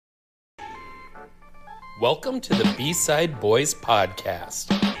Welcome to the B-Side Boys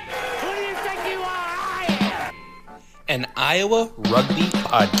podcast. Who do you think you are? I am! An Iowa rugby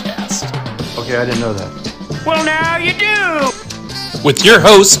podcast. Okay, I didn't know that. Well, now you do! With your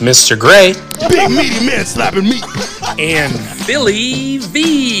host, Mr. Gray. Big meaty man slapping meat. And Philly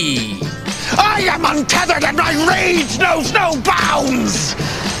V. I am untethered and my rage knows no bounds!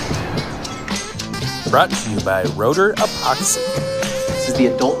 Brought to you by Rotor Epoxy. This is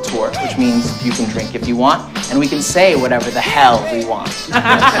the adult tour, which means you can drink if you want, and we can say whatever the hell we want.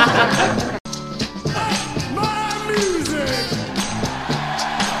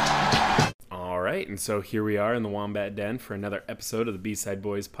 All right, and so here we are in the Wombat Den for another episode of the B-Side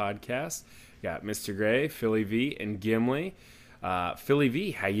Boys podcast. Got Mr. Gray, Philly V, and Gimli. Philly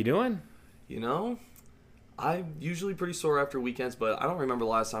V, how you doing? You know, I'm usually pretty sore after weekends, but I don't remember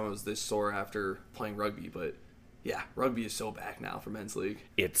the last time I was this sore after playing rugby. But yeah, rugby is so back now for men's league.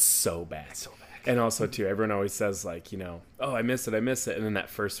 It's so back. And also, too, everyone always says, like, you know, oh, I miss it. And then that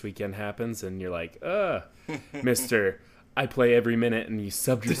first weekend happens, and you're like, mister, I play every minute, and you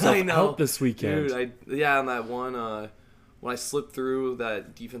subbed yourself out this weekend. Dude, on that one, when I slipped through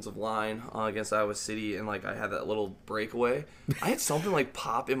that defensive line against Iowa City, and, like, I had that little breakaway, I had something, like,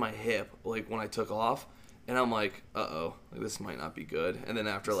 pop in my hip, like, when I took off, and I'm like, uh-oh, like, this might not be good. And then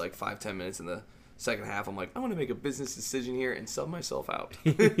after, like, 5-10 minutes in the second half, I'm like, I'm going to make a business decision here and sub myself out.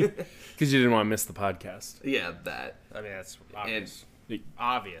 Because you didn't want to miss the podcast. Yeah, that. I mean, that's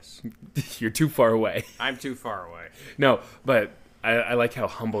obvious. You're too far away. I'm too far away. No, but I like how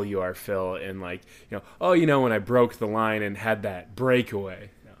humble you are, Phil, and like, when I broke the line and had that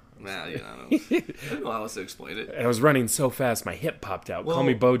breakaway. Nah, I don't know how else to explain it. And I was running so fast, my hip popped out. Call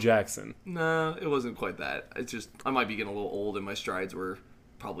me Bo Jackson. No, it wasn't quite that. It's just, I might be getting a little old, and my strides were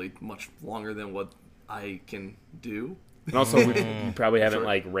probably much longer than what I can do. And also, you probably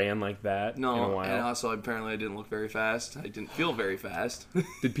haven't ran like that in a while. And also, apparently, I didn't look very fast. I didn't feel very fast.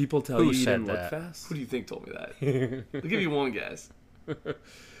 Did people tell you didn't look fast? Who do you think told me that? I'll give you one guess.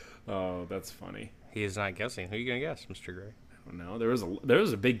 Oh, that's funny. He is not guessing. Who are you going to guess, Mr. Gray? I don't know. There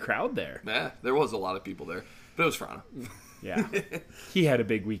was a big crowd there. Yeah, there was a lot of people there. But it was Frana. Yeah. He had a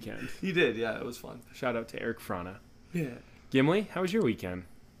big weekend. He did, yeah. It was fun. Shout out to Eric Frana. Yeah. Gimli, how was your weekend?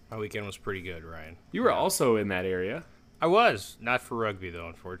 My weekend was pretty good, Ryan. You were also in that area. I was. Not for rugby, though,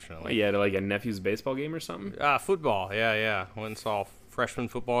 unfortunately. You had like a nephew's baseball game or something? Football. Yeah. Went and saw a freshman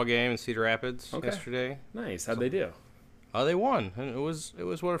football game in Cedar Rapids yesterday. Nice. How'd they do? They won. And it was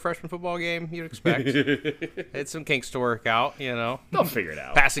what a freshman football game you'd expect. Had some kinks to work out, They'll figure it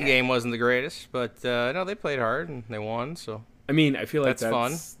out. Passing game wasn't the greatest, but no, they played hard and they won. So I mean, I feel like that's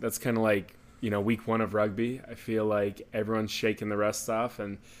fun. That's kind of like, week one of rugby. I feel like everyone's shaking the rust off,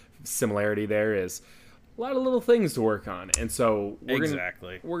 and similarity there is a lot of little things to work on. And so we're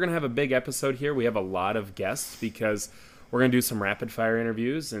gonna have a big episode here. We have a lot of guests because we're gonna do some rapid fire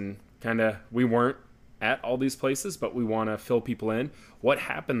interviews, and we weren't at all these places, but we want to fill people in. What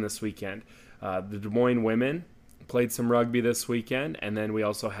happened this weekend? The Des Moines women played some rugby this weekend, and then we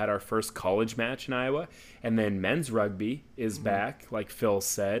also had our first college match in Iowa. And then men's rugby is back, like Phil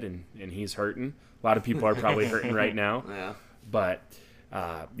said, and he's hurting. A lot of people are probably hurting right now. Yeah. But,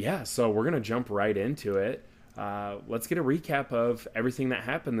 so we're going to jump right into it. Let's get a recap of everything that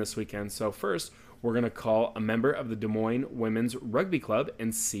happened this weekend. So first, we're going to call a member of the Des Moines Women's Rugby Club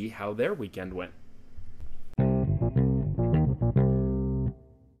and see how their weekend went.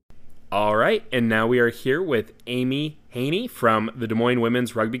 All right, and now we are here with Amy Hoehne from the Des Moines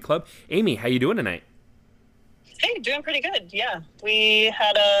Women's Rugby Club. Amy, how you doing tonight? Hey, doing pretty good, yeah. We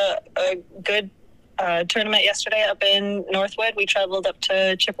had a good tournament yesterday up in Northwood. We traveled up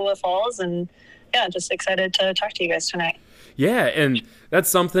to Chippewa Falls, and yeah, just excited to talk to you guys tonight. Yeah, and that's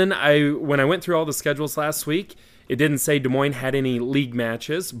something when I went through all the schedules last week, it didn't say Des Moines had any league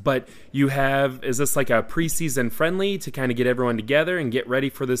matches, but is this like a preseason friendly to kind of get everyone together and get ready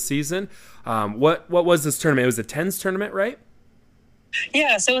for this season? What was this tournament? It was a 10s tournament, right?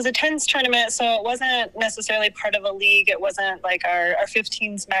 Yeah, so it was a 10s tournament, so it wasn't necessarily part of a league. It wasn't like our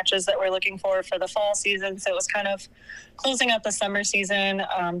 15s matches that we're looking for the fall season, so it was kind of closing out the summer season,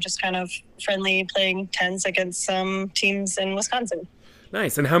 just kind of friendly, playing 10s against some teams in Wisconsin.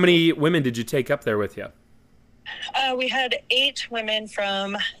 Nice. And how many women did you take up there with you? We had 8 women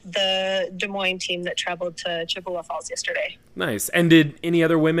from the Des Moines team that traveled to Chippewa Falls yesterday. Nice. And did any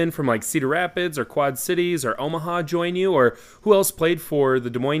other women from like Cedar Rapids or Quad Cities or Omaha join you? Or who else played for the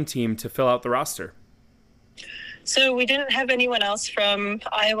Des Moines team to fill out the roster? So we didn't have anyone else from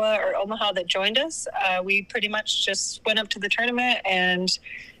Iowa or Omaha that joined us. We pretty much just went up to the tournament and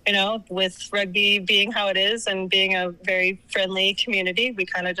with rugby being how it is and being a very friendly community, we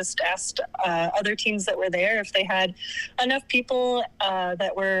kind of just asked other teams that were there if they had enough people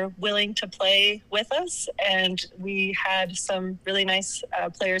that were willing to play with us. And we had some really nice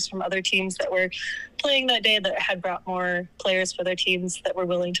players from other teams that were playing that day that had brought more players for their teams that were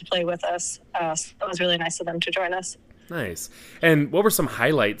willing to play with us. So it was really nice of them to join us. Nice. And what were some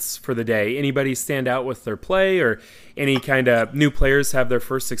highlights for the day? Anybody stand out with their play, or any kind of new players have their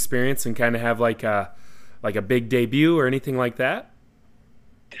first experience and kind of have like a big debut or anything like that?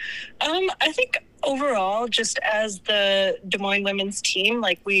 I think overall, just as the Des Moines women's team,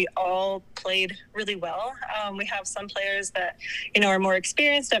 like we all played really well. We have some players that, are more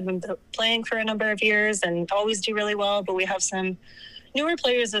experienced, have been playing for a number of years and always do really well, but we have some newer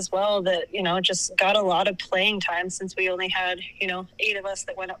players as well that, just got a lot of playing time since we only had, 8 of us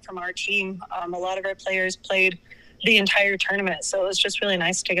that went up from our team. A lot of our players played the entire tournament. So it was just really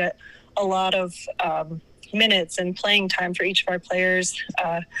nice to get a lot of minutes and playing time for each of our players.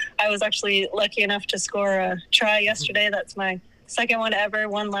 I was actually lucky enough to score a try yesterday. That's my second one ever,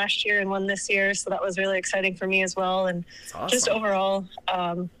 one last year and one this year. So that was really exciting for me as well. And awesome. Just overall,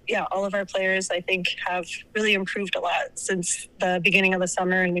 all of our players, I think, have really improved a lot since the beginning of the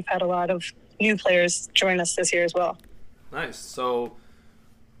summer. And we've had a lot of new players join us this year as well. Nice. So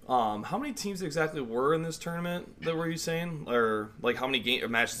how many teams exactly were in this tournament that were you saying? Or like how many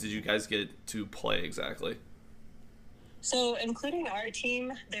matches did you guys get to play exactly? So, including our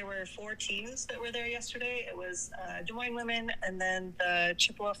team, there were 4 teams that were there yesterday. It was Des Moines women, and then the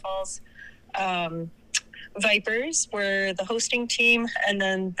Chippewa Falls Vipers were the hosting team, and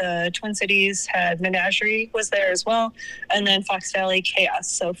then the Twin Cities had Menagerie was there as well, and then Fox Valley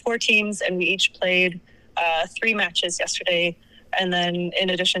Chaos. So 4 teams, and we each played 3 matches yesterday, and then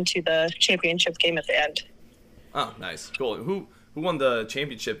in addition to the championship game at the end. Oh, nice. Cool. Who won the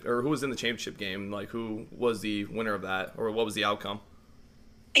championship, or who was in the championship game? Like, who was the winner of that, or what was the outcome?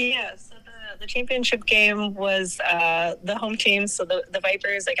 Yeah, so the championship game was the home team, so the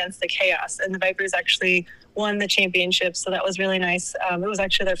Vipers against the Chaos, and the Vipers actually won the championship, so that was really nice. It was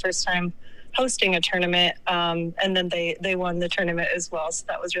actually their first time hosting a tournament, and then they won the tournament as well, so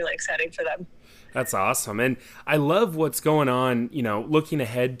that was really exciting for them. That's awesome. And I love what's going on, looking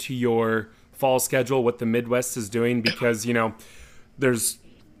ahead to your fall schedule, what the Midwest is doing, because, there's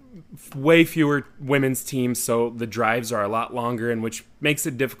way fewer women's teams, so the drives are a lot longer, and which makes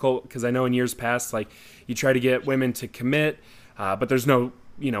it difficult because I know in years past, like, you try to get women to commit, but there's no,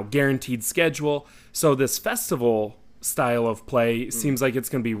 guaranteed schedule. So this festival style of play seems like it's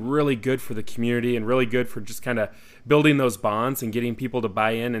going to be really good for the community and really good for just kind of building those bonds and getting people to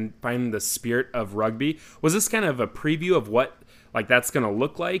buy in and find the spirit of rugby. Was this kind of a preview of what that's going to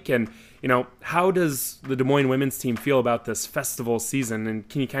look like? And, how does the Des Moines women's team feel about this festival season? And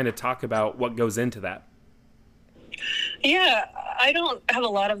can you kind of talk about what goes into that? Yeah, I don't have a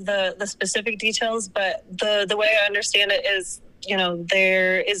lot of the specific details, but the way I understand it is,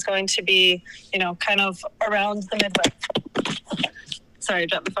 there is going to be, kind of around the Midwest. Sorry, I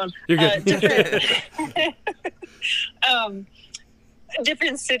dropped the phone. You're good.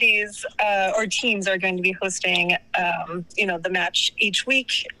 Different cities or teams are going to be hosting, the match each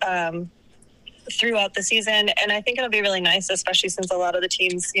week throughout the season. And I think it'll be really nice, especially since a lot of the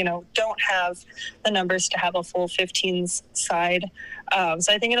teams, don't have the numbers to have a full 15s side.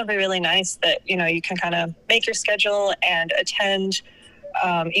 So I think it'll be really nice that, you can kind of make your schedule and attend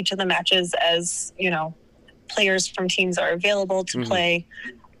each of the matches as, players from teams are available to play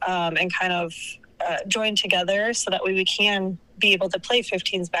and kind of join together so that way we can be able to play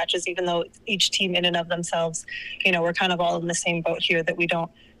 15s matches, even though each team in and of themselves, we're kind of all in the same boat here that we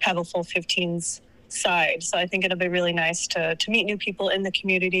don't have a full 15s side. So I think it'll be really nice to meet new people in the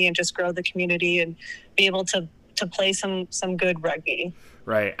community and just grow the community and be able to play some good rugby.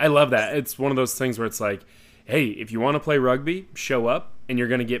 Right. I love that. It's one of those things where it's like, hey, if you want to play rugby, show up and you're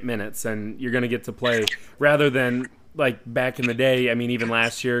going to get minutes and you're going to get to play, rather than like back in the day, I mean, even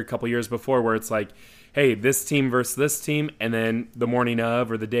last year, a couple years before, where it's like, hey, this team versus this team, and then the morning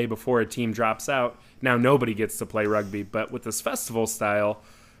of or the day before a team drops out, now nobody gets to play rugby. But with this festival style,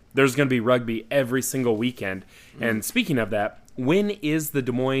 there's going to be rugby every single weekend. And speaking of that, when is the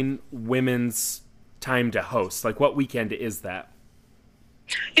Des Moines women's time to host? Like, what weekend is that?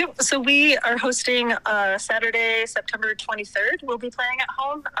 Yep. So we are hosting Saturday, September 23rd. We'll be playing at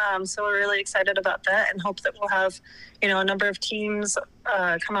home. So we're really excited about that and hope that we'll have, a number of teams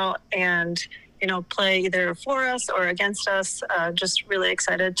come out and, play either for us or against us. Just really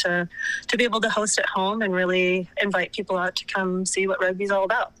excited to be able to host at home and really invite people out to come see what rugby's all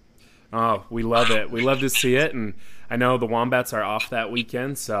about. Oh, we love it. We love to see it. And I know the Wombats are off that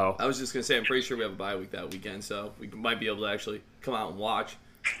weekend, so I was just gonna say I'm pretty sure we have a bye week that weekend, so we might be able to actually come out and watch.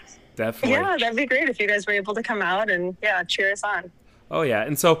 Definitely. Yeah, that'd be great if you guys were able to come out and cheer us on. Oh yeah,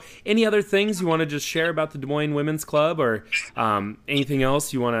 and so any other things you want to just share about the Des Moines Women's Club, or anything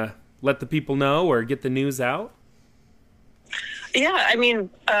else you want to let the people know or get the news out? Yeah, I mean,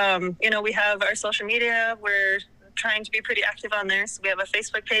 we have our social media. We're trying to be pretty active on there. So we have a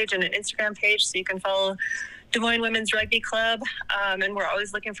Facebook page and an Instagram page, so you can follow Des Moines Women's Rugby Club. And we're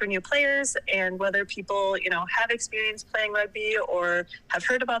always looking for new players, and whether people, have experience playing rugby or have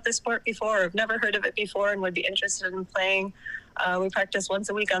heard about this sport before or have never heard of it before and would be interested in playing. We practice once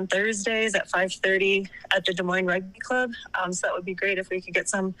a week on Thursdays at 5:30 at the Des Moines Rugby Club. So that would be great if we could get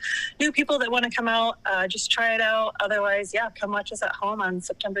some new people that want to come out, just try it out. Otherwise, come watch us at home on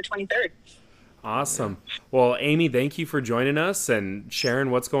September 23rd. Awesome. Well, Amy, thank you for joining us and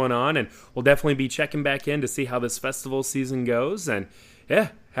sharing what's going on. And we'll definitely be checking back in to see how this festival season goes. And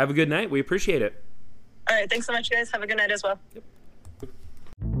have a good night. We appreciate it. All right. Thanks so much, guys. Have a good night as well. Yep.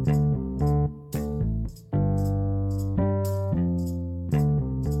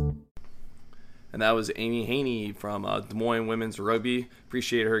 And that was Amy Hoehne from Des Moines Women's Rugby.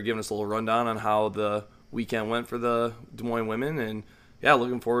 Appreciate her giving us a little rundown on how the weekend went for the Des Moines women. And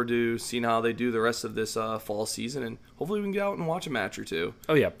looking forward to seeing how they do the rest of this fall season. And hopefully we can get out and watch a match or two.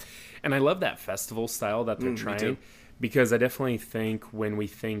 Oh, yeah. And I love that festival style that they're trying, because I definitely think when we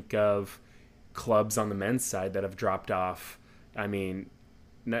think of clubs on the men's side that have dropped off, I mean,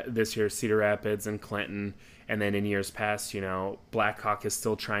 this year Cedar Rapids and Clinton, and then in years past, Blackhawk is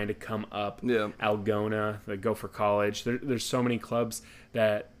still trying to come up. Yeah. Algona, the Gopher College. There's so many clubs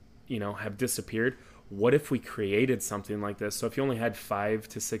that, have disappeared. What if we created something like this? So if you only had 5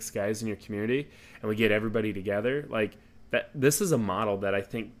 to 6 guys in your community and we get everybody together, like that, this is a model that I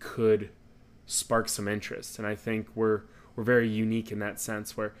think could spark some interest. And I think we're very unique in that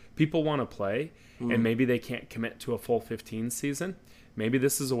sense, where people want to play and maybe they can't commit to a full 15 season. Maybe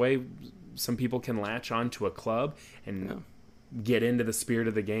this is a way some people can latch onto a club and get into the spirit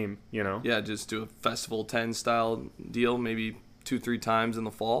of the game, Yeah, just do a Festival 10 style deal, maybe 2-3 times in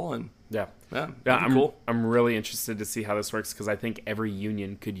the fall. And cool. I'm really interested to see how this works, because I think every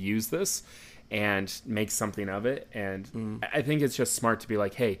union could use this and make something of it. And I think it's just smart to be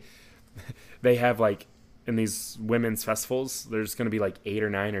like, hey, they have like in these women's festivals, there's going to be like 8 or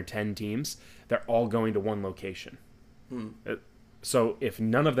 9 or 10 teams. They're all going to one location. So if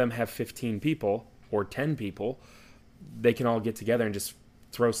none of them have 15 people or 10 people, they can all get together and just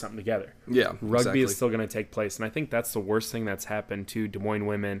throw something together. Yeah, Rugby is still going to take place. And I think that's the worst thing that's happened to Des Moines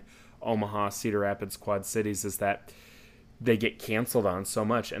women, Omaha, Cedar Rapids, Quad Cities, is that they get canceled on so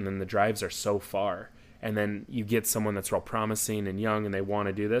much, and then the drives are so far. And then you get someone that's real promising and young and they want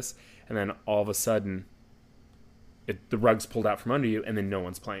to do this, and then all of a sudden the rug's pulled out from under you, and then no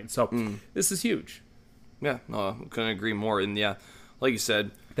one's playing. So this is huge. Yeah, no, couldn't agree more. And like you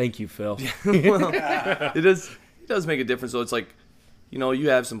said, thank you, Phil. It does make a difference. So it's like, you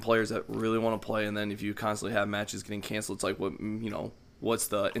have some players that really want to play, and then if you constantly have matches getting canceled, it's like, what's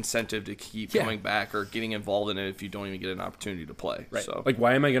the incentive to keep coming back or getting involved in it if you don't even get an opportunity to play? Right. So, like,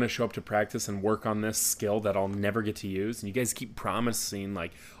 why am I going to show up to practice and work on this skill that I'll never get to use? And you guys keep promising,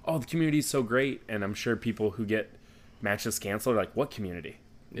 like, oh, the community's so great. And I'm sure people who get matches canceled are like, what community?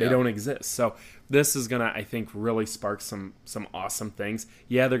 They don't exist. So this is going to, I think, really spark some awesome things.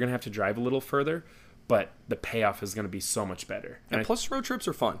 Yeah, they're going to have to drive a little further, but the payoff is going to be so much better. And plus, road trips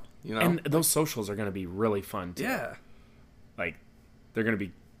are fun, And those socials are going to be really fun, too. Yeah. Like, they're going to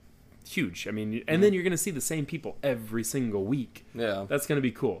be huge. I mean, and then you're going to see the same people every single week. Yeah. That's going to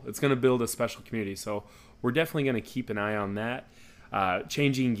be cool. It's going to build a special community. So we're definitely going to keep an eye on that.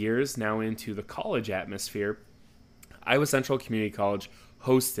 Changing gears now into the college atmosphere, Iowa Central Community College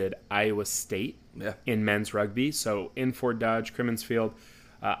hosted Iowa State in men's rugby. So in Fort Dodge, Crimmins Field,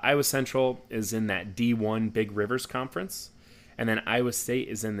 Iowa Central is in that D1 Big Rivers Conference. And then Iowa State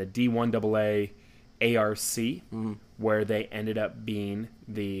is in the D1AA ARC, where they ended up being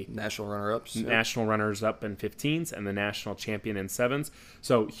the national runner-ups, national runners-up in 15s and the national champion in 7s.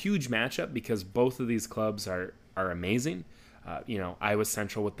 So huge matchup, because both of these clubs are amazing. Iowa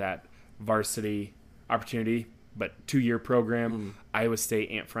Central with that varsity opportunity, but 2-year program. Iowa State,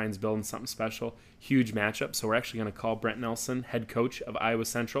 Ant Friends building something special. Huge matchup. So we're actually going to call Brent Nelson, head coach of Iowa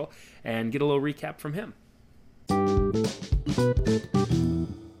Central, and get a little recap from him.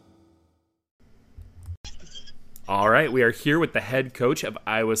 All right, we are here with the head coach of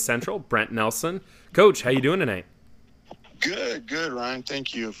Iowa Central, Brent Nelson. Coach, how you doing tonight? Good, Ryan.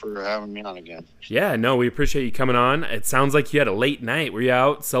 Thank you for having me on again. Yeah, no, we appreciate you coming on. It sounds like you had a late night. Were you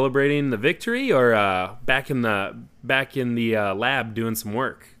out celebrating the victory, or back in the lab doing some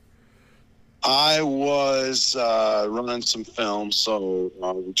work? I was running some film, so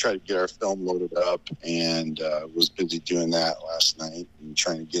we tried to get our film loaded up, and was busy doing that last night and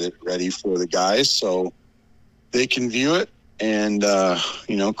trying to get it ready for the guys so they can view it and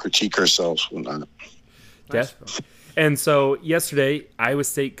critique ourselves when not. Definitely. And so yesterday, Iowa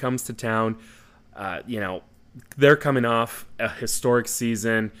State comes to town. They're coming off a historic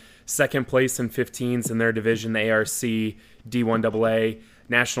season, second place in 15s in their division, the ARC D1AA,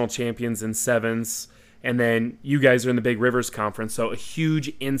 national champions in sevens. And then you guys are in the Big Rivers Conference, so a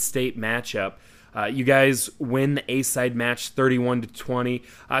huge in-state matchup. You guys win the A-side match 31-20.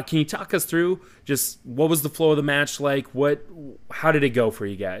 Can you talk us through just what was the flow of the match like? How did it go for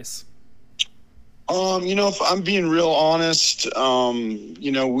you guys? If I'm being real honest, we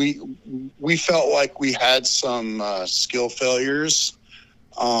felt like we had some skill failures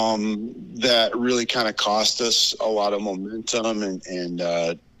that really kind of cost us a lot of momentum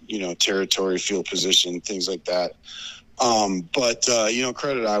and territory, field position, things like that. But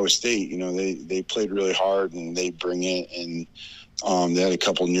credit Iowa State, they played really hard and they bring it, and they had a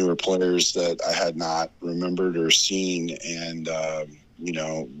couple newer players that I had not remembered or seen, and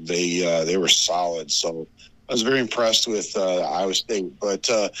they were solid. So I was very impressed with Iowa State. But,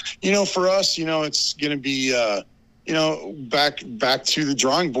 for us, it's going to be, back to the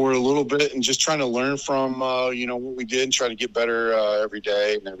drawing board a little bit and just trying to learn from, what we did and try to get better every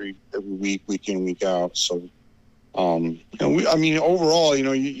day and every week, week in, week out. So, overall,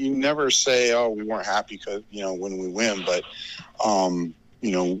 you never say, oh, we weren't happy because, when we win, but,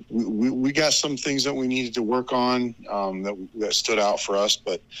 we got some things that we needed to work on that stood out for us.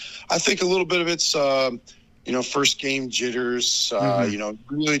 But I think a little bit of it's, first game jitters,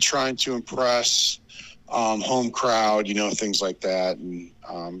 really trying to impress home crowd, things like that. And,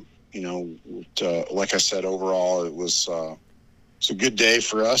 like I said, overall, it's a good day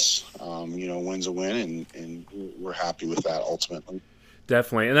for us. Win's a win, and we're happy with that ultimately.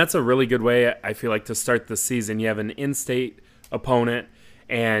 Definitely. And that's a really good way, I feel like, to start the season. You have an in-state opponent,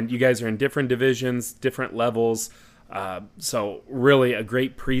 and you guys are in different divisions, different levels. So really a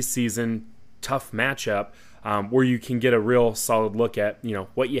great preseason, tough matchup where you can get a real solid look at,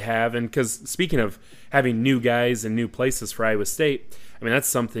 what you have. And because speaking of having new guys and new places for Iowa State, that's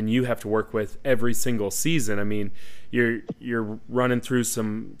something you have to work with every single season. You're running through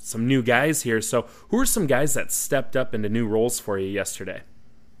some new guys here. So who are some guys that stepped up into new roles for you yesterday?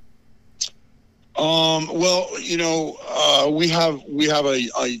 We have a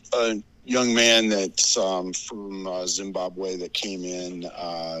young man that's from Zimbabwe that came in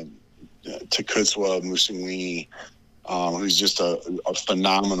to Kutzwa Musingwini, who's just a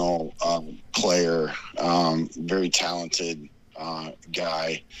phenomenal player, very talented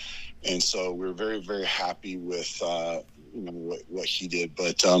guy, and so we're very, very happy with what he did.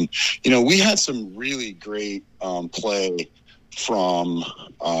 But we had some really great play from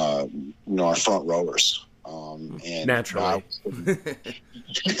our front rowers, and naturally.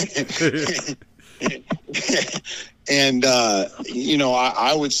 And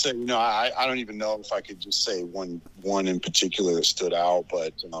I would say, I don't even know if I could just say one in particular that stood out,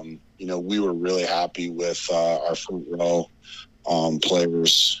 but we were really happy with our front row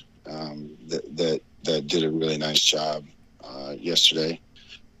players that did a really nice job yesterday.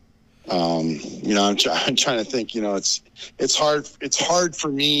 I'm trying to think. It's hard for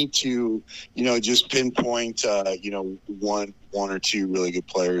me to just pinpoint one or two really good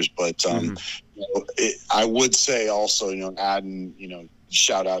players, but I would say also adding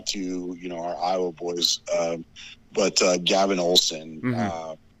shout out to our Iowa boys, but Gavin Olson,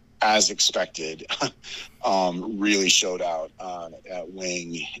 as expected, really showed out at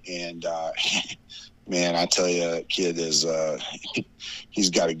wing, and man, I tell you, kid is he's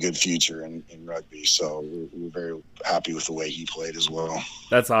got a good future in rugby. So we're very happy with the way he played as well.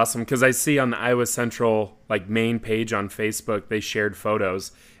 That's awesome, because I see on the Iowa Central main page on Facebook they shared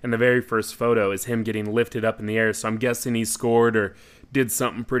photos, and the very first photo is him getting lifted up in the air. So I'm guessing he scored or did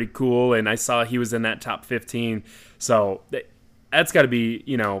something pretty cool, and I saw he was in that top 15. So that's got to be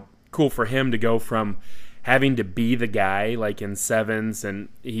cool for him to go from having to be the guy in sevens, and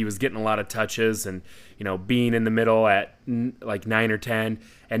he was getting a lot of touches and being in the middle at 9 or 10,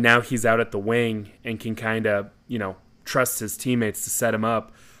 and now he's out at the wing and can kind of trust his teammates to set him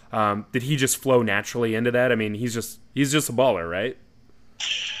up. Did he just flow naturally into that? He's just a baller, right?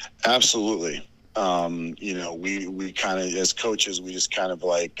 Absolutely. We kind of, as coaches, we just kind of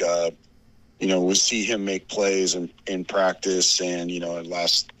we see him make plays in practice, and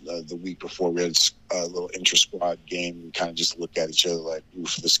the week before we had a little intra-squad game and kind of just look at each other like,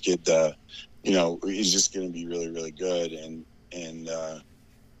 oof, this kid, he's just going to be really, really good. And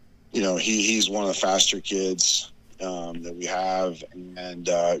he's one of the faster kids that we have, and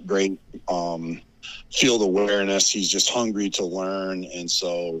great field awareness. He's just hungry to learn. And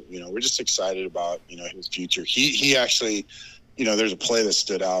so, we're just excited about, his future. He actually, there's a play that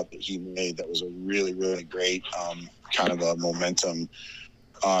stood out that he made that was a really, really great kind of a momentum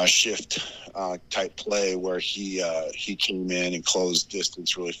shift type play where he came in and closed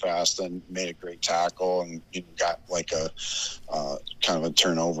distance really fast and made a great tackle and got like a kind of a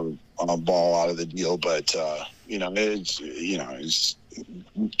turnover ball out of the deal. But it's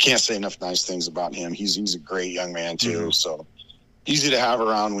can't say enough nice things about him. He's a great young man too. Mm-hmm. So easy to have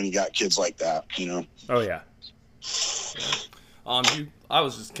around when you got kids like that. Oh yeah. I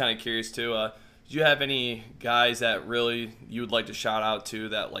was just kind of curious too. Do you have any guys that really you would like to shout out to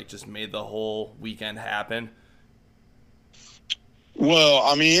that like just made the whole weekend happen? Well,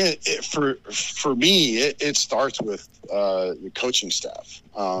 I mean, for me, it starts with the coaching staff.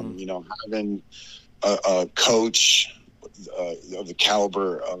 Having a coach of the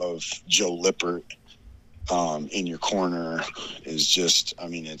caliber of Joe Lippert in your corner is just. I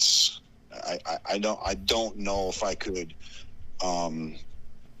mean, I don't know if I could.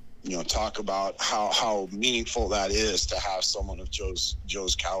 Talk about how meaningful that is to have someone of Joe's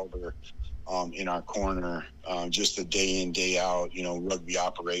caliber in our corner, just the day in, day out, rugby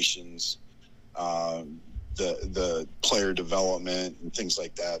operations, the player development and things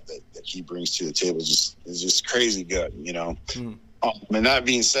like that he brings to the table is just crazy good, And that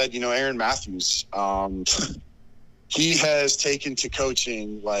being said, Aaron Matthews, he has taken to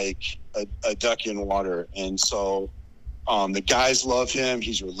coaching like a duck in water. And so, the guys love him.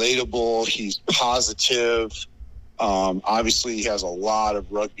 He's relatable. He's positive. Obviously, he has a lot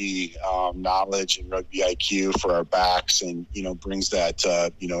of rugby knowledge and rugby IQ for our backs, and brings that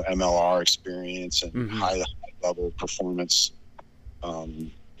MLR experience and high level performance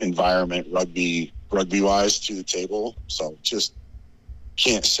environment rugby wise to the table. So just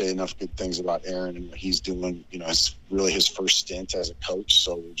can't say enough good things about Aaron and what he's doing. It's really his first stint as a coach,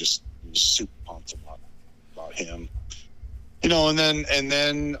 so we're just super pumped about him. And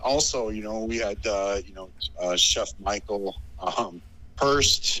then also, we had, Chef Michael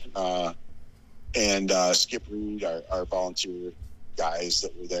Hurst and Skip Reed, our volunteer guys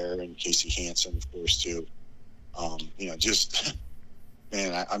that were there, and Casey Hansen, of course, too. I'm just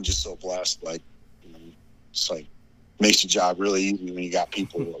so blessed. Like, it's like makes your job really easy when you got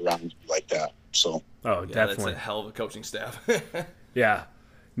people around you like that. So, oh, yeah, definitely. That's a hell of a coaching staff. Yeah.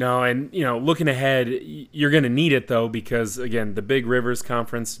 No, and, looking ahead, you're going to need it, though, because, again, the Big Rivers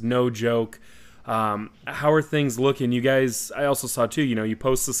Conference, no joke. How are things looking? You guys, I also saw, too, you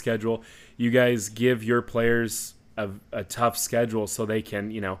post the schedule. You guys give your players a tough schedule so they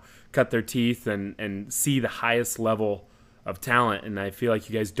can, cut their teeth and see the highest level of talent. And I feel like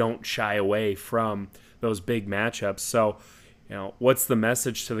you guys don't shy away from those big matchups. So, what's the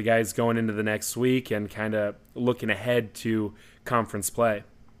message to the guys going into the next week and kind of looking ahead to conference play?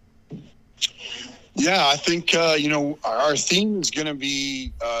 Yeah, I think, our theme is going to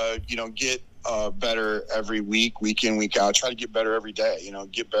be, get better every week in, week out. Try to get better every day,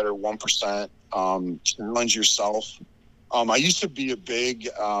 get better 1%, challenge yourself. I used to be a big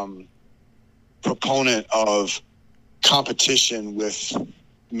proponent of competition with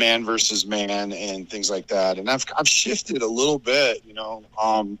man versus man and things like that. And I've shifted a little bit,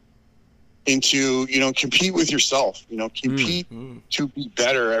 into, compete with yourself, compete to be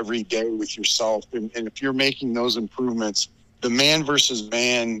better every day with yourself. And if you're making those improvements, the man versus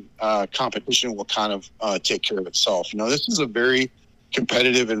man competition will kind of take care of itself. This is a very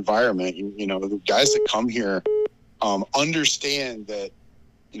competitive environment. The guys that come here understand that,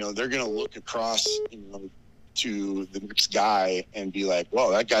 they're going to look across, to the next guy and be like,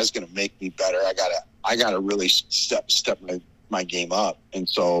 whoa, that guy's going to make me better. I gotta really step my game up. And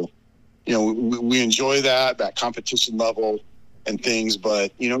so, we enjoy that competition level and things,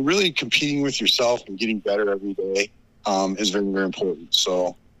 but, really competing with yourself and getting better every day is very, very important.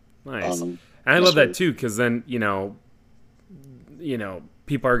 So nice. And I love that too, because then,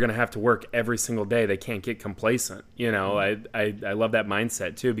 people are going to have to work every single day. They can't get complacent. I love that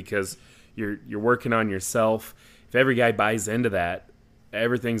mindset too, because you're working on yourself. If every guy buys into that,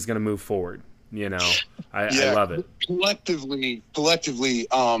 everything's going to move forward. I love it. Collectively,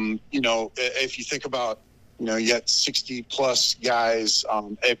 if you think about, you got 60 plus guys,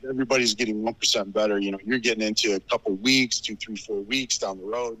 if everybody's getting 1% better, you're getting into a couple weeks, 2, 3, 4 weeks down the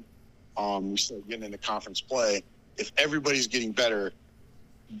road. we start getting into conference play, if everybody's getting better,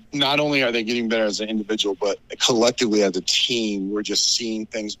 not only are they getting better as an individual, but collectively as a team, we're just seeing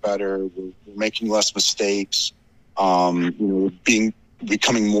things better. We're making less mistakes.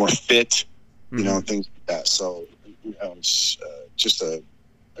 Becoming more fit, things like that. So, it's just a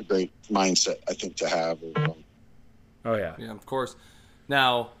great mindset, I think, to have. Oh, yeah. Yeah, of course.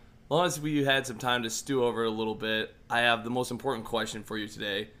 Now, as long as we had some time to stew over it a little bit, I have the most important question for you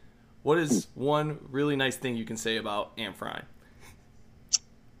today. What is one really nice thing you can say about Ant Fry?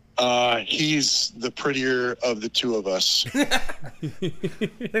 He's the prettier of the two of us. I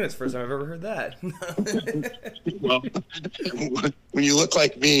think that's the first time I've ever heard that. Well, when you look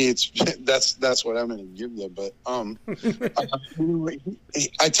like me, that's what I'm going to give you. But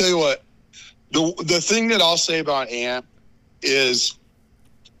I tell you what, the thing that I'll say about Ant is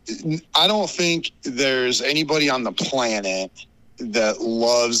I don't think there's anybody on the planet that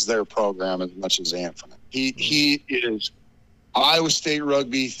loves their program as much as Ant Fry. He is Iowa State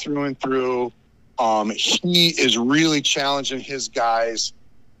rugby through and through. He is really challenging his guys,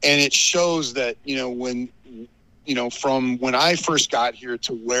 and it shows that, from when I first got here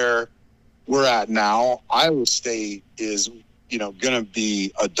to where we're at now, Iowa State is, going to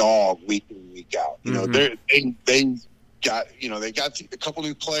be a dog week in, week out. They got a couple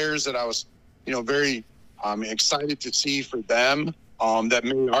new players that I was, very excited to see for them. That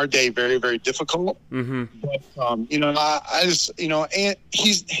made our day very, very difficult. Mm-hmm. But, I just, and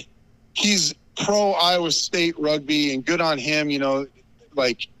he's pro Iowa State rugby, and good on him.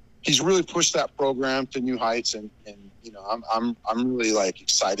 He's really pushed that program to new heights, and I'm really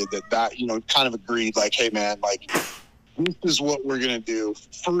excited that kind of agreed, hey man, this is what we're gonna do.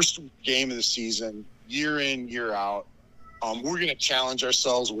 First game of the season, year in, year out. We're gonna challenge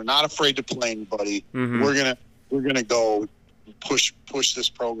ourselves. We're not afraid to play anybody. Mm-hmm. We're gonna go push this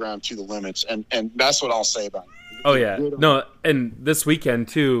program to the limits, and that's what I'll say about it. Oh yeah, no, and this weekend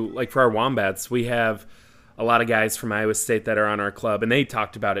too, for our Wombats, we have a lot of guys from Iowa State that are on our club, and they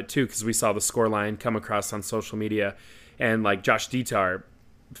talked about it too because we saw the score line come across on social media, and Josh Ditar,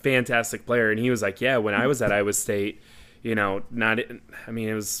 fantastic player, and he was like, yeah, when I was at Iowa State, it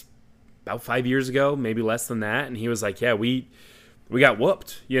was about 5 years ago, maybe less than that, and he was like, yeah, we got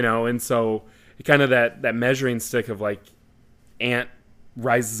whooped, and so kind of that measuring stick of Ant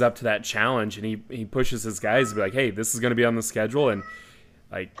rises up to that challenge, and he pushes his guys to be like, hey, this is going to be on the schedule, and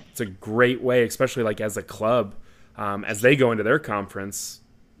it's a great way, especially as a club, as they go into their conference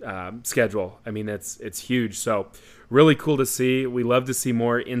schedule. I mean, it's huge. So really cool to see. We love to see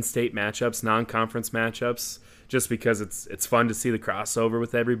more in-state matchups, non-conference matchups, just because it's fun to see the crossover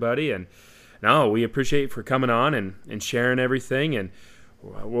with everybody. And no, we appreciate you for coming on and sharing everything, and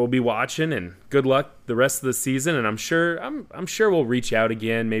we'll be watching, and good luck the rest of the season. And I'm sure we'll reach out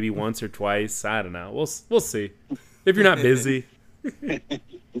again, maybe once or twice. I don't know. We'll see. If you're not busy.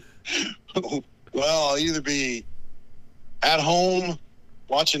 Well, I'll either be at home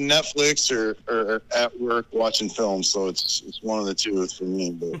watching Netflix or at work watching film. So it's one of the two for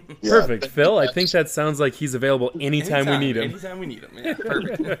me. But yeah. Perfect, Phil. I think that sounds like he's available anytime we need him. Anytime we need him. Yeah,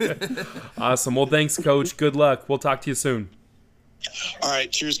 perfect. Awesome. Well, thanks, Coach. Good luck. We'll talk to you soon. All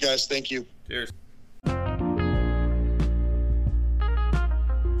right. Cheers, guys. Thank you. Cheers.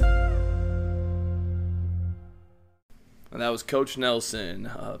 And that was Coach Nelson,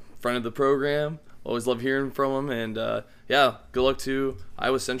 friend of the program. Always love hearing from him. And, good luck to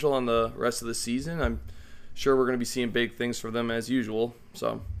Iowa Central on the rest of the season. I'm sure we're going to be seeing big things for them as usual.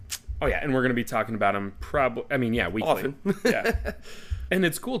 So, oh, yeah, and we're going to be talking about them weekly. Often. Yeah. And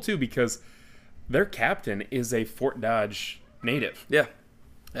it's cool, too, because their captain is a Fort Dodge native. Yeah,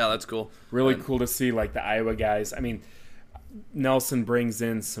 that's cool. Really cool to see the Iowa guys. I mean, Nelson brings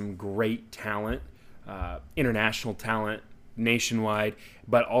in some great talent, international talent, nationwide,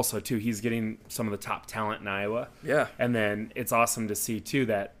 but also too he's getting some of the top talent in Iowa. Yeah, and then it's awesome to see too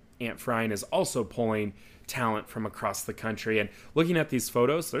that Ant Fry is also pulling talent from across the country. And looking at these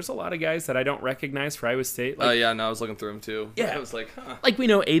photos, there's a lot of guys that I don't recognize for Iowa State. I was looking through them too. Yeah, I was like, huh. We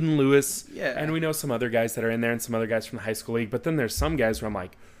know Aiden Lewis, yeah, and we know some other guys that are in there, and some other guys from the high school league. But then there's some guys where I'm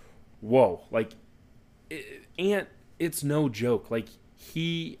like, whoa, Ant, it's no joke.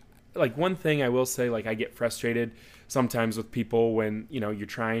 One thing I will say, I get frustrated sometimes with people when you're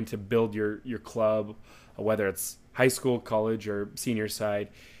trying to build your club, whether it's high school, college, or senior side,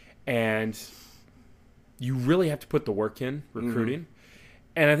 and you really have to put the work in recruiting. Mm-hmm.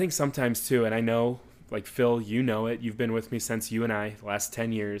 And I think sometimes too, and I know, Phil, you know it, you've been with me since you and I, the last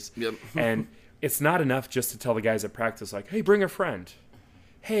 10 years. Yep. And it's not enough just to tell the guys at practice, hey, bring a friend.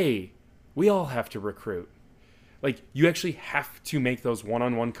 Hey, we all have to recruit. like you actually have to make those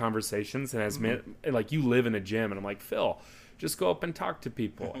one-on-one conversations. And as like you live in a gym, and I'm like, Phil, just go up and talk to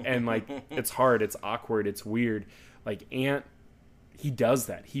people. And like it's hard, it's awkward, it's weird. Like Ant, he does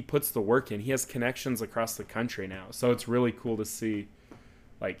that. He puts the work in. He has connections across the country now, so it's really cool to see.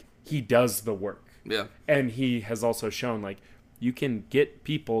 Like he does the work. Yeah. And he has also shown like you can get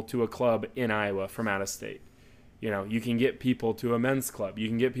people to a club in Iowa from out of state. You know, you can get people to a men's club. You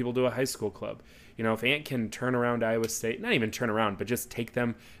can get people to a high school club. You know, if Ant can turn around Iowa State, not even turn around, but just take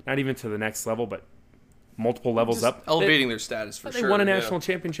them, not even to the next level, but multiple levels just up. Elevating their status for sure. They won a national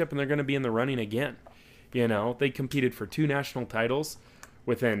championship, and they're going to be in the running again. You know, they competed for 2 national titles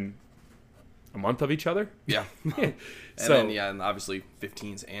within a month of each other. Yeah. And obviously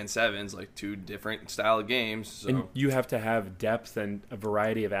 15s and 7s, like 2 different style of games. So. And you have to have depth and a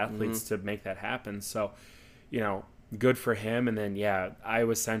variety of athletes to make that happen. So, you know, good for him. And then,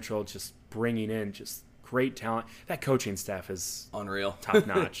 Iowa Central just bringing in just great talent. That coaching staff is unreal, top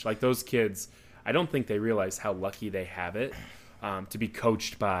notch. Like those kids, I don't think they realize how lucky they have it to be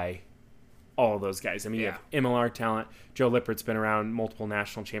coached by all of those guys. I mean, you have MLR talent. Joe Lippert's been around multiple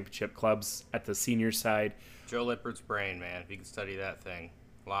national championship clubs at the senior side. Joe Lippert's brain, man. If you can study that thing.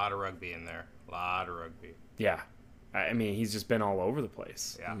 A lot of rugby in there. A lot of rugby. Yeah. I mean, he's just been all over the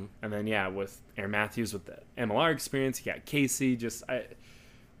place. Yeah. And then, with Aaron Matthews with the MLR experience, you got Casey,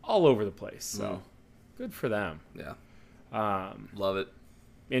 all over the place. So, good for them. Yeah. Love it.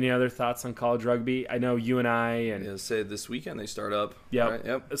 Any other thoughts on college rugby? I know you and I say this weekend they start up.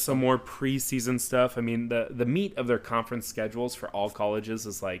 Yep. Some more preseason stuff. I mean, the meat of their conference schedules for all colleges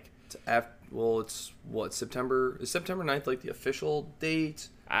is like it's what, September? Is September 9th like the official date?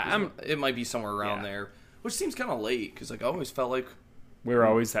 It might be somewhere around there, which seems kind of late because like I always felt like we were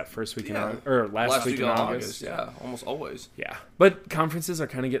always that first week in August, or last week in August. Yeah, almost always. Yeah, but conferences are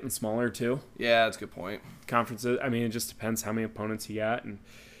kind of getting smaller too. Yeah, that's a good point. Conferences, I mean, it just depends how many opponents you got, and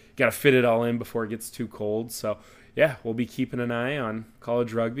you got to fit it all in before it gets too cold. So, we'll be keeping an eye on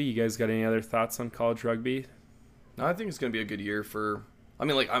college rugby. You guys got any other thoughts on college rugby? No, I think it's going to be a good year for. I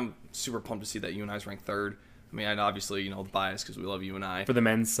mean, like I'm super pumped to see that UNI's ranked 3rd. I mean, and obviously, bias because we love UNI. For the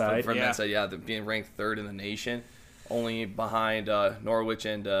men's side. For the men's side, being ranked 3rd in the nation, only behind Norwich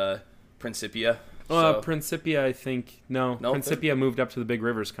and Principia. Principia, I think. No, Principia moved up to the Big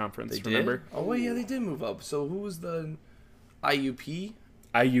Rivers Conference, remember? Oh, wait, yeah, they did move up. So who was the IUP?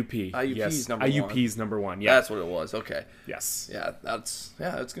 IUP. IUP's number 1. IUP's number 1, yeah. That's what it was, okay. Yes. Yeah, it's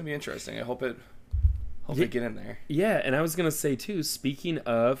going to be interesting. I hope they get in there. Yeah, and I was going to say, too, speaking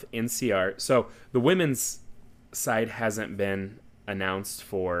of NCR, so the women's side hasn't been announced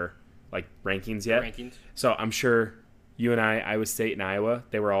for, like, rankings yet. So I'm sure you and I, Iowa State and Iowa,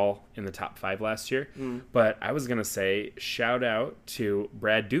 they were all in the top 5 last year. But I was going to say, shout out to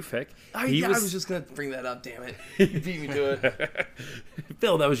Brad Dufik. I was just going to bring that up, damn it. You beat me to it.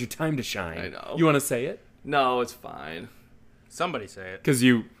 Phil, that was your time to shine. I know. You want to say it? No, it's fine. Somebody say it. Because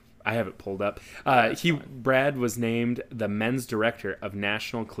I have it pulled up. Brad was named the men's director of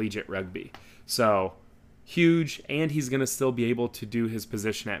National Collegiate Rugby. So huge, and he's going to still be able to do his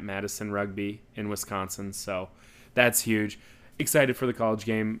position at Madison Rugby in Wisconsin. So that's huge. Excited for the college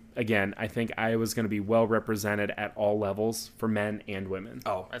game. Again, I think Iowa's going to be well represented at all levels for men and women.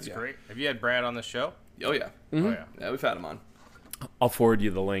 Oh, that's great. Have you had Brad on the show? Oh, yeah. Mm-hmm. Oh, yeah. Yeah, we've had him on. I'll forward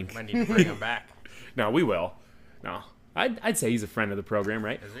you the link. Might need to bring him back. No, we will. No. I'd say he's a friend of the program,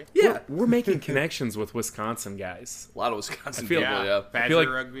 right? Is he? Yeah. We're making connections with Wisconsin guys. A lot of Wisconsin people, yeah. Badger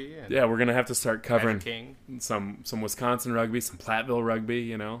rugby. Yeah, we're going to have to start covering King. some Wisconsin rugby, some Platteville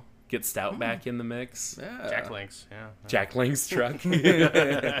rugby, Get Stout back in the mix. Yeah. Jack Link's, yeah. Jack Link's truck.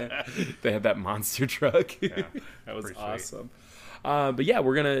 They had that monster truck. Yeah, that was awesome. But yeah,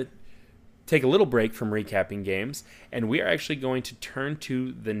 we're going to take a little break from recapping games, and we are actually going to turn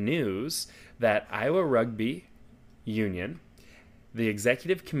to the news that Iowa Rugby Union, the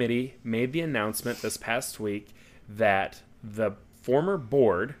executive committee, made the announcement this past week that the former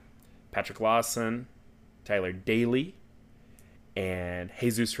board, Patrick Lawson, Tyler Daly, and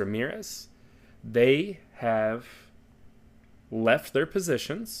Jesus Ramirez, they have left their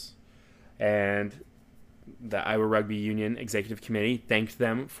positions, and the Iowa Rugby Union Executive Committee thanked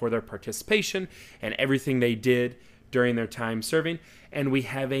them for their participation and everything they did during their time serving, and we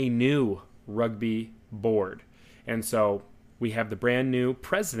have a new rugby board. And so we have the brand new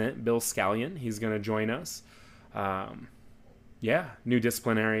president, Bill Scallon. He's going to join us. New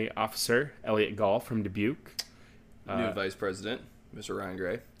disciplinary officer, Elliot Gall from Dubuque. New vice president, Mr. Ryan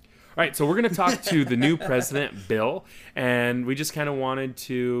Gray. All right, so we're going to talk to the new president, Bill, and we just kind of wanted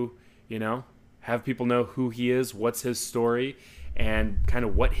to, have people know who he is, what's his story, and kind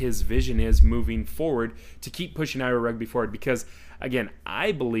of what his vision is moving forward to keep pushing Iowa rugby forward. Because, again,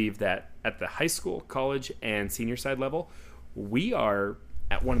 I believe that at the high school, college, and senior side level, we are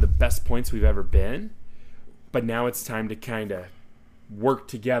at one of the best points we've ever been. But now it's time to kind of work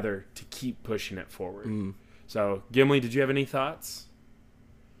together to keep pushing it forward. So, Gimli, did you have any thoughts?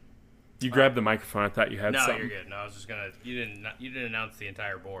 You grabbed the microphone. I thought you had something. No, you're good. No, I was just gonna. You didn't announce the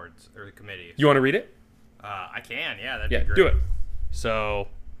entire board or the committee. You want to read it? I can. Yeah, that'd be great. Do it. So,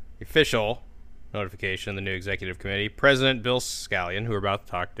 official notification: the new executive committee, President Bill Scallon, who we're about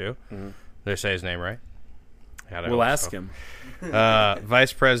to talk to. Did I say his name right? We'll ask him.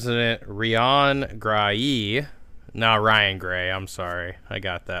 Vice President Ryan Gray. No, Ryan Gray. I'm sorry. I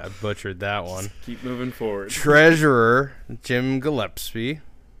got that. I butchered that one. Just keep moving forward. Treasurer Jim Gillespie.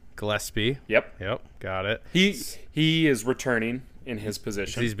 Yep. Got it. He is returning in his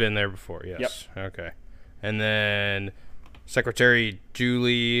position. He's been there before, yes. Yep. Okay. And then Secretary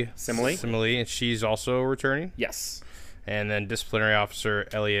Julie Simile, and she's also returning? Yes. And then Disciplinary Officer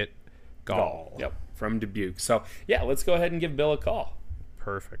Elliot Gall. Yep, from Dubuque. So, yeah, let's go ahead and give Bill a call.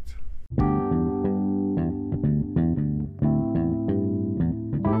 Perfect.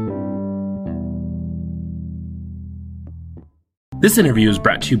 This interview is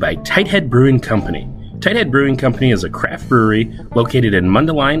brought to you by Tighthead Brewing Company. Tighthead Brewing Company is a craft brewery located in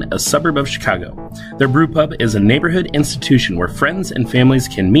Mundelein, a suburb of Chicago. Their brew pub is a neighborhood institution where friends and families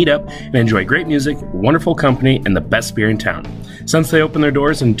can meet up and enjoy great music, wonderful company, and the best beer in town. Since they opened their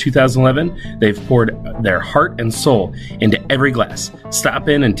doors in 2011, they've poured their heart and soul into every glass. Stop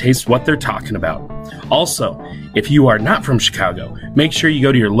in and taste what they're talking about. Also, if you are not from Chicago, make sure you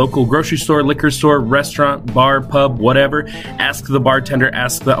go to your local grocery store, liquor store, restaurant, bar, pub, whatever. Ask the bartender,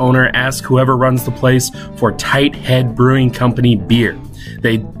 ask the owner, ask whoever runs the place for Tighthead Brewing Company beer.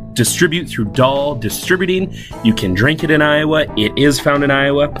 They distribute through Dahl Distributing. You can drink it in Iowa. It is found in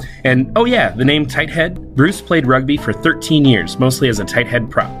Iowa. And, oh yeah, the name Tighthead. Bruce played rugby for 13 years, mostly as a tighthead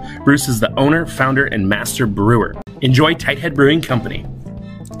prop. Bruce is the owner, founder, and master brewer. Enjoy Tighthead Brewing Company.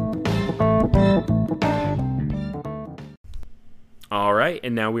 All right,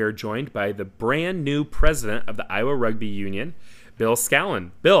 and now we are joined by the brand new president of the Iowa Rugby Union, Bill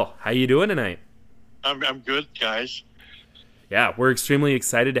Scallon. Bill, how you doing tonight? I'm good, guys. Yeah, we're extremely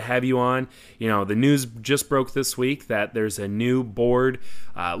excited to have you on. You know, the news just broke this week that there's a new board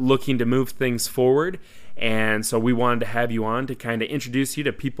looking to move things forward. And so we wanted to have you on to kind of introduce you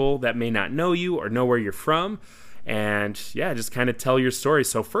to people that may not know you or know where you're from. And, yeah, just kind of tell your story.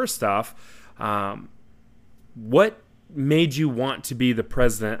 So first off, what made you want to be the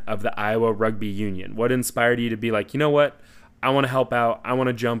president of the Iowa Rugby Union? What inspired you to be like, you know what, I want to help out, I want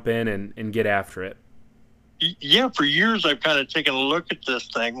to jump in and get after it? Yeah, for years I've kind of taken a look at this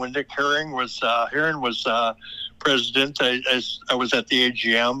thing. When Nick Herring was president, I was at the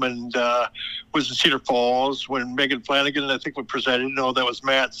AGM and was in Cedar Falls when Megan Flanagan, I think, presided. No, that was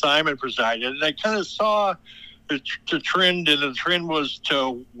Matt Simon presided. And I kind of saw the trend, and the trend was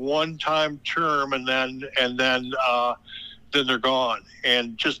to one-time term, and then they're gone.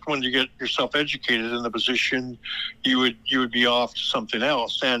 And just when you get yourself educated in the position, you would be off to something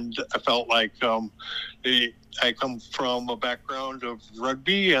else. And I felt like I come from a background of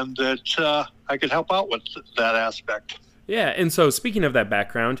rugby, and that I could help out with that aspect. Yeah, and so speaking of that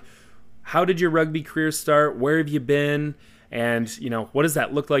background, how did your rugby career start? Where have you been? And, you know, what does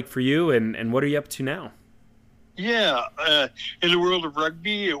that look like for you, and what are you up to now? Yeah, in the world of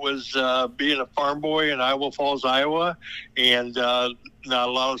rugby, it was being a farm boy in Iowa Falls, Iowa, and not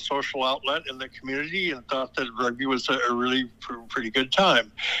a lot of social outlet in the community, and thought that rugby was a really pretty good time.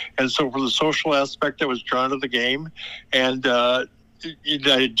 And so for the social aspect, I was drawn to the game, and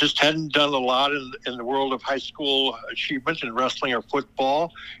I just hadn't done a lot in the world of high school achievement in wrestling or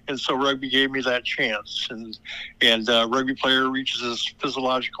football, and so rugby gave me that chance. And rugby player reaches his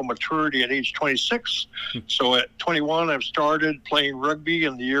physiological maturity at age 26. So at 21, I've started playing rugby,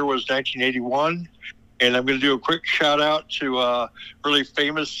 and the year was 1981. And I'm going to do a quick shout out to a really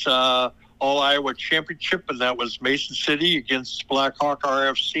famous All-Iowa Championship, and that was Mason City against Blackhawk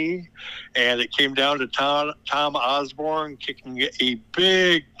RFC. And it came down to Tom Osborne kicking a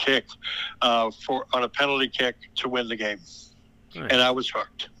big kick on a penalty kick to win the game. Nice. And I was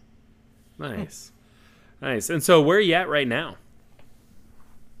hooked. Nice. And so where are you at right now?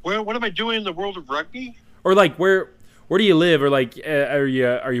 Well, what am I doing in the world of rugby? Or like where do you live? Or like are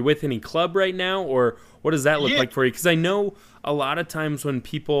you with any club right now? Or what does that look like for you? Because I know a lot of times when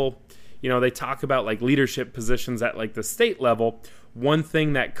people, you know, they talk about like leadership positions at like the state level, one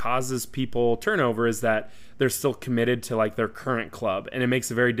thing that causes people turnover is that they're still committed to like their current club, and it makes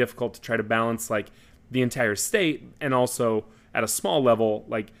it very difficult to try to balance like the entire state and also at a small level,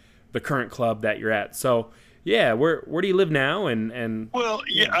 like the current club that you're at. So, yeah, where do you live now? Well,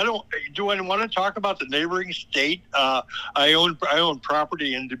 yeah, I don't. Do I want to talk about the neighboring state? I own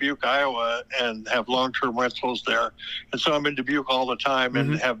property in Dubuque, Iowa, and have long-term rentals there, and so I'm in Dubuque all the time,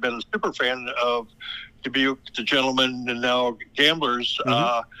 and have been a super fan of Dubuque, the Gentlemen, and now Gamblers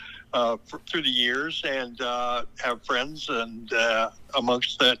through the years, and have friends and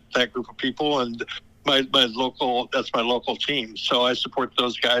amongst that group of people, and my local team. So I support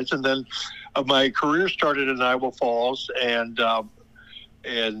those guys, and then my career started in Iowa Falls, and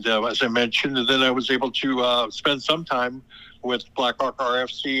as I mentioned, and then I was able to spend some time with Blackhawk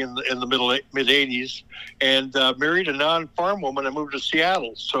RFC in the mid '80s, and married a non-farm woman. I moved to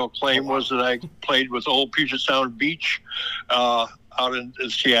Seattle. So claim was that I played with Old Puget Sound Beach out in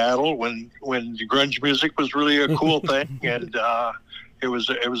Seattle when the grunge music was really a cool thing, and it was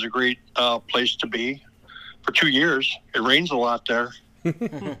a great place to be for 2 years. It rains a lot there.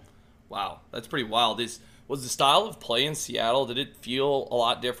 Wow, that's pretty wild. Was the style of play in Seattle, did it feel a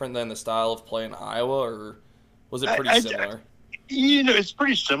lot different than the style of play in Iowa, or was it pretty similar? It's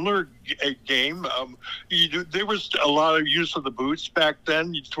pretty similar game. There was a lot of use of the boots back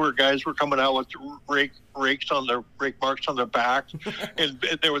then, where guys were coming out with rake marks on their back, and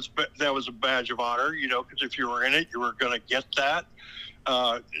that was a badge of honor, because if you were in it, you were going to get that.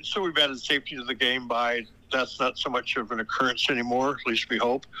 So we've added safety to the game by that's not so much of an occurrence anymore, at least we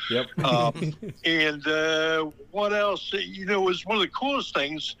hope. Yep. And what else? Was one of the coolest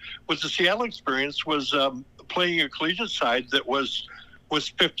things with the Seattle experience was playing a collegiate side that was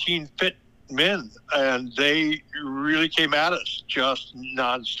 15 fit men, and they really came at us just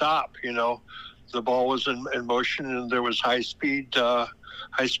nonstop. The ball was in motion, and there was high speed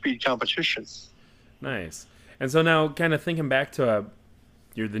competition. Nice. And so now, kind of thinking back to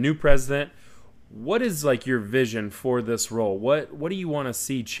you're the new president. What is like your vision for this role? What do you want to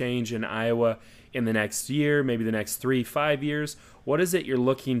see change in Iowa in the next year, maybe the next 3-5 years? What is it you're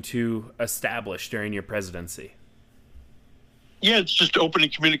looking to establish during your presidency? Yeah, it's just opening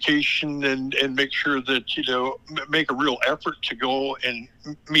communication and make sure that, make a real effort to go and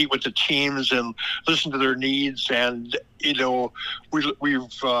meet with the teams and listen to their needs. And, we've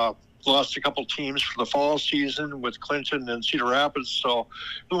lost a couple teams for the fall season with Clinton and Cedar Rapids. So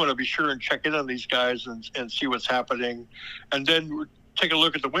we want to be sure and check in on these guys and see what's happening. And then take a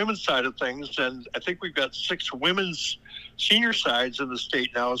look at the women's side of things. And I think we've got 6 women's senior sides in the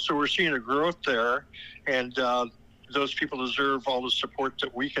state now. So we're seeing a growth there. And those people deserve all the support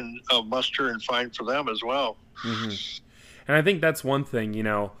that we can muster and find for them as well. Mm-hmm. And I think that's one thing,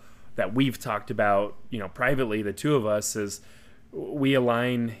 that we've talked about, privately, the two of us, is we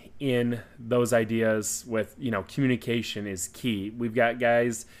align in those ideas with, communication is key. We've got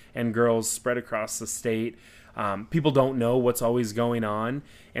guys and girls spread across the state. People don't know what's always going on.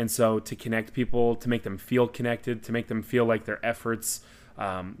 And so to connect people, to make them feel connected, to make them feel like their efforts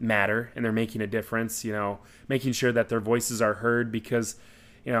matter and they're making a difference, making sure that their voices are heard, because,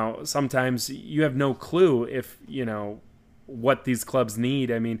 sometimes you have no clue if, what these clubs need.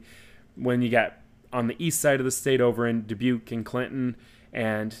 I mean, when you got on the east side of the state over in Dubuque and Clinton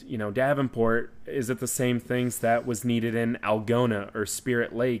and, Davenport, is it the same things that was needed in Algona or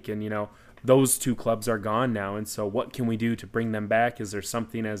Spirit Lake? And, those 2 clubs are gone now. And so what can we do to bring them back? Is there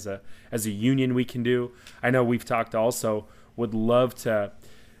something as a union we can do? I know we've talked also, would love to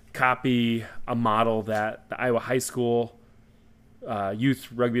copy a model that the Iowa High School Youth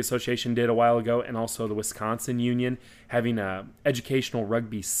Rugby Association did a while ago, and also the Wisconsin Union, having a educational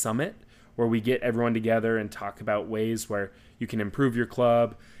rugby summit where we get everyone together and talk about ways where you can improve your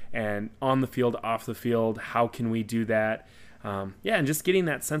club, and on the field, off the field, how can we do that? And just getting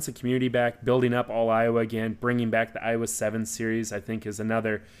that sense of community back, building up All Iowa again, bringing back the Iowa 7 series, I think is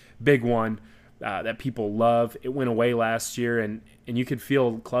another big one that people love. It went away last year, and you could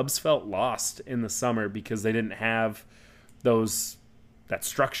feel clubs felt lost in the summer because they didn't have that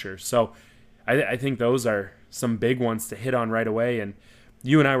structure. So I think those are some big ones to hit on right away. And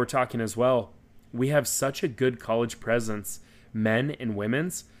you and I were talking as well. We have such a good college presence, men and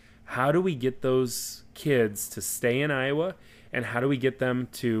women's. How do we get those kids to stay in Iowa, and how do we get them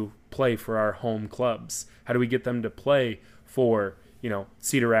to play for our home clubs? How do we get them to play for,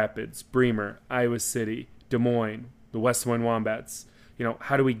 Cedar Rapids, Bremer, Iowa City, Des Moines, the West Des Moines Wombats?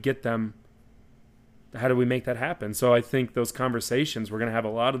 How do we get them? How do we make that happen? So I think those conversations, we're going to have a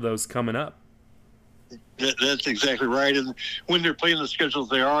lot of those coming up. That's exactly right. And when they're playing the schedules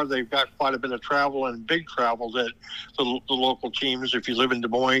they've got quite a bit of travel and big travel that the local teams, if you live in Des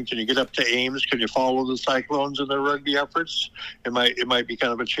Moines, can you get up to Ames? Can you follow the Cyclones in their rugby efforts? It might be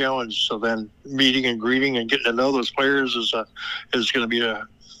kind of a challenge. So then meeting and greeting and getting to know those players is going to be a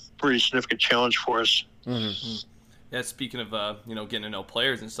pretty significant challenge for us. Mm-hmm. Yeah, speaking of, getting to know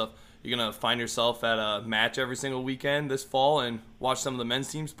players and stuff, you're going to find yourself at a match every single weekend this fall and watch some of the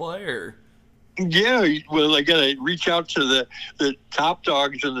men's teams play, or? Yeah, well, I got to reach out to the top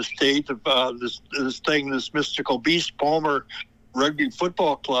dogs in the state of this mystical beast, Palmer Rugby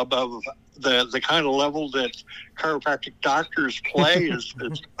Football Club, of the kind of level that chiropractic doctors play is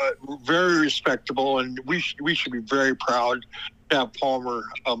very respectable, and we should be very proud to have Palmer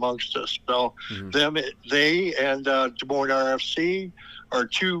amongst us. So they and Des Moines RFC are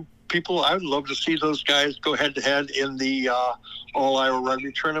two people. I would love to see those guys go head-to-head in the All-Iowa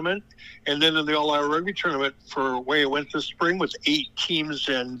Rugby Tournament. And then in the All-Iowa Rugby Tournament, for the way it went this spring with 8 teams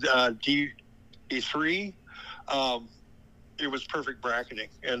and D3, it was perfect bracketing.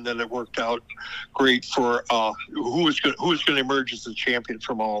 And then it worked out great for who was going to emerge as the champion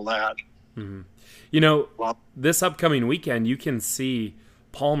from all that. Mm-hmm. This upcoming weekend, you can see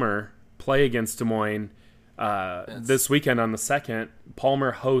Palmer play against Des Moines this weekend on the 2nd.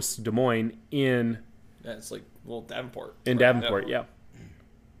 Palmer hosts Des Moines in... Yeah, it's like, Davenport. In Davenport, yeah.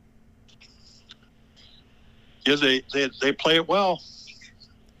 Yeah, they play it well.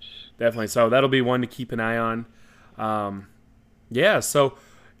 Definitely. So that'll be one to keep an eye on. So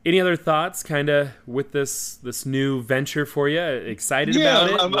any other thoughts kind of with this new venture for you? Excited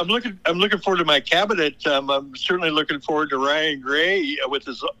about it? I'm looking forward to my cabinet. I'm certainly looking forward to Ryan Gray with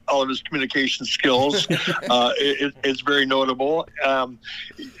all of his communication skills. It's very notable. What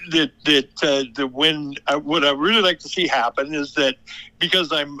I really like to see happen is that,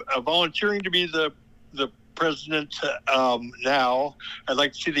 because I'm volunteering to be the president now, I'd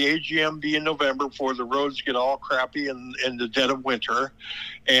like to see the AGM be in November before the roads get all crappy in the dead of winter,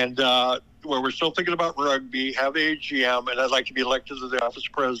 and where we're still thinking about rugby, have AGM, and I'd like to be elected to the office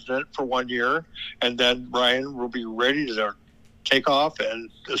of president for 1 year, and then Ryan will be ready to take off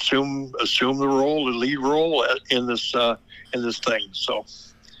and assume the lead role in this thing. So.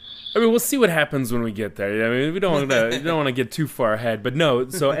 I mean, we'll see what happens when we get there. I mean, we don't want to get too far ahead, but no.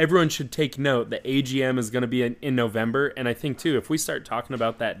 So everyone should take note. The AGM is going to be in November, and I think too, if we start talking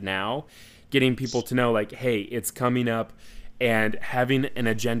about that now, getting people to know, like, hey, it's coming up, and having an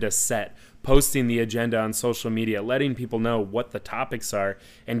agenda set, posting the agenda on social media, letting people know what the topics are,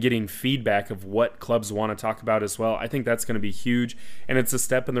 and getting feedback of what clubs want to talk about as well. I think that's going to be huge, and it's a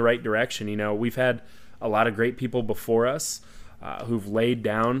step in the right direction. We've had a lot of great people before us who've laid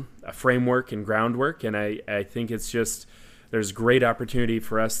down a framework and groundwork, and I think it's just, there's great opportunity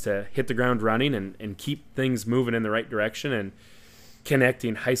for us to hit the ground running and keep things moving in the right direction, and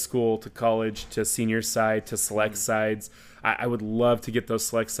connecting high school to college to senior side to select sides. I would love to get those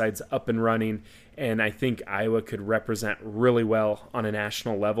select sides up and running, and I think Iowa could represent really well on a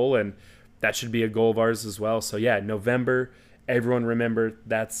national level, and that should be a goal of ours as well. So yeah, November, everyone remember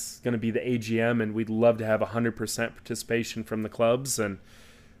that's going to be the AGM, and we'd love to have 100% participation from the clubs. And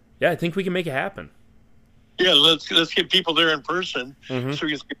yeah, I think we can make it happen. Yeah, let's get people there in person, so we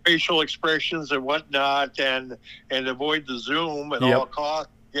can see facial expressions and whatnot, and avoid the Zoom at all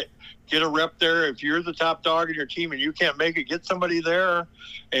costs. Get a rep there. If you're the top dog in your team and you can't make it, get somebody there,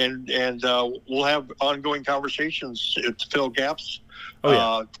 and we'll have ongoing conversations to fill gaps.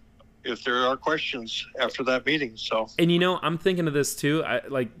 If there are questions after that meeting. So, and I'm thinking of this too.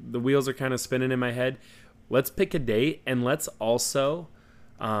 Like, the wheels are kind of spinning in my head. Let's pick a date, and let's also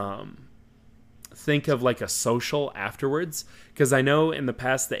think of like a social afterwards, because I know in the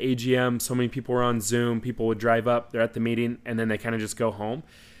past, the AGM, so many people were on Zoom. People would drive up, they're at the meeting, and then they kind of just go home.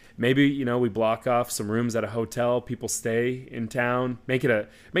 Maybe we block off some rooms at a hotel, people stay in town, make it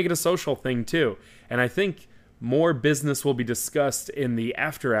a social thing too. And I think more business will be discussed in the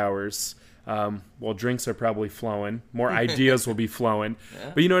after hours. Well, drinks are probably flowing. More ideas will be flowing.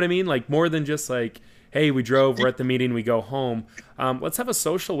 Yeah. But you know what I mean? Like, more than just like, hey, we drove, we're at the meeting, we go home. Let's have a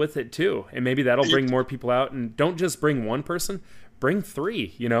social with it too. And maybe that'll bring more people out. And don't just bring one person, bring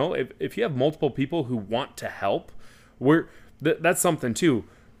 3. If you have multiple people who want to help, that's something too.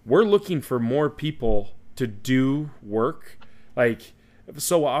 We're looking for more people to do work. Like,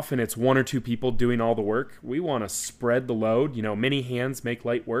 so often it's 1 or 2 people doing all the work. We want to spread the load. Many hands make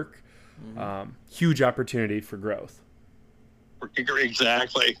light work. Huge opportunity for growth.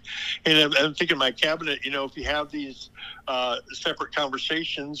 Exactly. And I'm thinking my cabinet, if you have these separate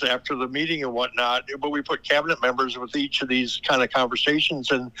conversations after the meeting and whatnot, but we put cabinet members with each of these kind of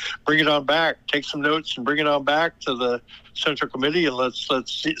conversations and bring it on back, take some notes and bring it on back to the central committee, and let's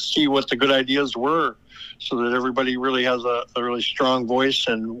see what the good ideas were, so that everybody really has a really strong voice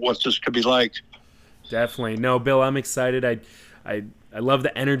and what this could be like. Definitely. No, Bill, I'm excited. I love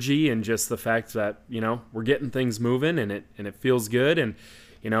the energy and just the fact that, we're getting things moving and it feels good. And,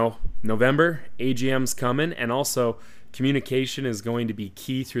 November, AGM's coming, and also communication is going to be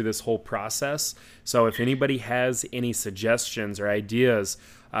key through this whole process. So if anybody has any suggestions or ideas,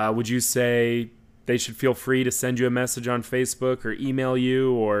 would you say they should feel free to send you a message on Facebook or email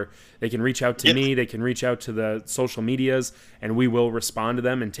you, or they can reach out to me, they can reach out to the social medias, and we will respond to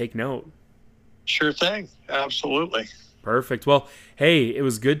them and take note? Sure thing. Absolutely. Perfect. Well, hey, it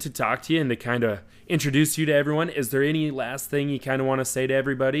was good to talk to you and to kind of introduce you to everyone. Is there any last thing you kind of want to say to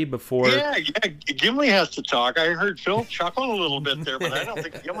everybody before? Yeah. Gimli has to talk. I heard Phil chuckle a little bit there, but I don't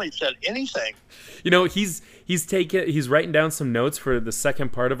think Gimli said anything. He's writing down some notes for the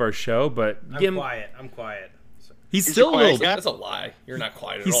second part of our show, but I'm quiet. He's still a little. That's a lie. You're not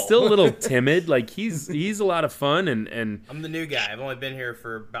quiet at all. He's still a little timid. Like he's a lot of fun, and I'm the new guy. I've only been here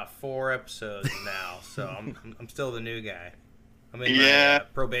for about 4 episodes now, so I'm still the new guy. I'm in my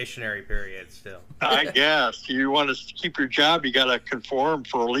probationary period still. I guess you want to keep your job, you got to conform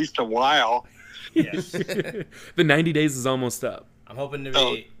for at least a while. Yes. The 90 days is almost up. I'm hoping to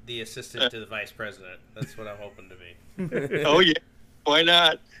be the assistant to the vice president. That's what I'm hoping to be. Oh yeah, why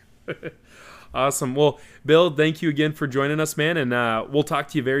not? Awesome. Well, Bill, thank you again for joining us, man, and we'll talk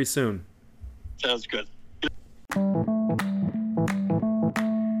to you very soon. Sounds good.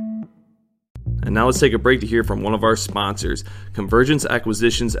 And now let's take a break to hear from one of our sponsors. Convergence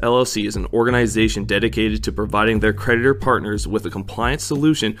Acquisitions LLC is an organization dedicated to providing their creditor partners with a compliant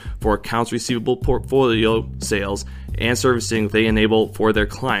solution for accounts receivable portfolio sales and servicing they enable for their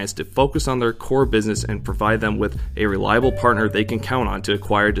clients to focus on their core business and provide them with a reliable partner they can count on to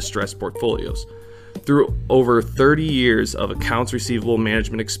acquire distressed portfolios. Through over 30 years of accounts receivable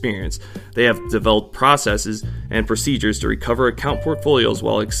management experience, they have developed processes and procedures to recover account portfolios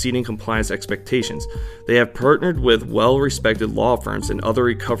while exceeding compliance expectations. They have partnered with well-respected law firms and other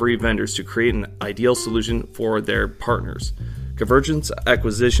recovery vendors to create an ideal solution for their partners. Convergence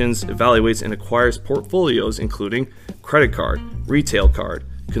Acquisitions evaluates and acquires portfolios including credit card, retail card,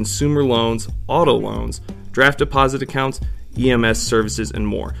 consumer loans, auto loans, draft deposit accounts, EMS services, and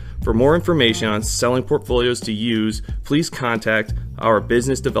more. For more information on selling portfolios to use, please contact our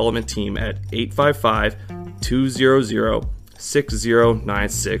business development team at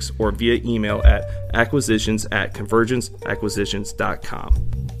 855-200-6096 or via email at acquisitions@convergenceacquisitions.com.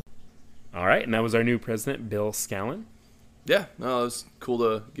 All right, and that was our new president, Bill Scallon. Yeah, no, it was cool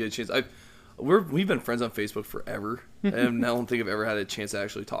to get a chance. We've been friends on Facebook forever, and I don't think I've ever had a chance to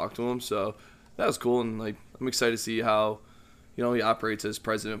actually talk to him. So that was cool, and I'm excited to see how he operates as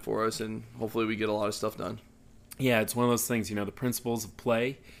president for us, and hopefully we get a lot of stuff done. Yeah, it's one of those things. The principles of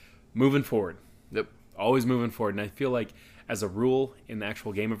play, moving forward. Yep, always moving forward, and I feel like as a rule in the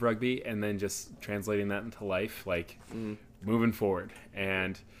actual game of rugby, and then just translating that into life, moving forward,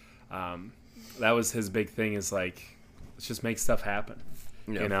 and that was his big thing. Is let's just make stuff happen,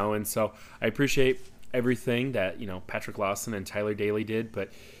 And so I appreciate everything that Patrick Lawson and Tyler Daly did, but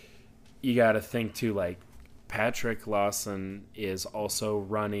you got to think too, Patrick Lawson is also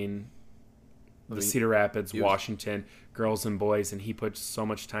running the Cedar Rapids, Washington girls and boys, and he puts so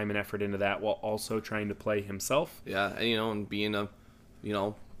much time and effort into that while also trying to play himself. Yeah, and and being a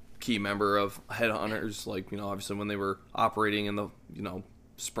key member of Headhunters, obviously when they were operating in the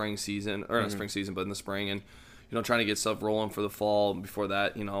spring season, or not spring season, but in the spring, and trying to get stuff rolling for the fall. Before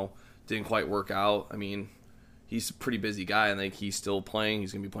that, didn't quite work out. I mean, he's a pretty busy guy, and he's still playing.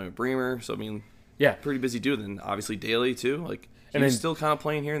 He's gonna be playing with Bremer, so yeah, pretty busy dude. And obviously Daly too. He's still kind of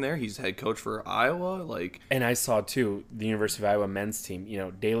playing here and there. He's head coach for Iowa. And I saw too the University of Iowa men's team.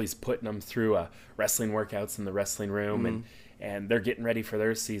 Daly's putting them through wrestling workouts in the wrestling room, and they're getting ready for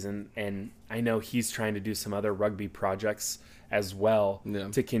their season. And I know he's trying to do some other rugby projects as well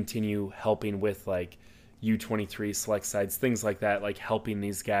to continue helping with U23 select sides, things like that, helping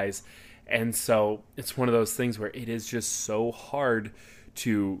these guys. And so it's one of those things where it is just so hard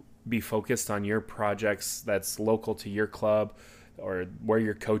to be focused on your projects that's local to your club or where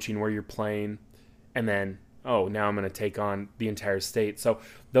you're coaching, where you're playing, and then, now I'm going to take on the entire state. So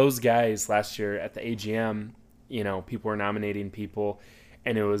those guys last year at the AGM, people were nominating people,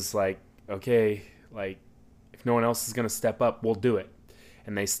 and it was okay, if no one else is going to step up, we'll do it.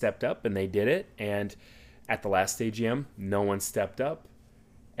 And they stepped up and they did it. And at the last AGM, no one stepped up.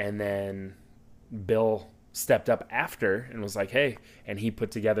 And then Bill stepped up after and was like, hey, and he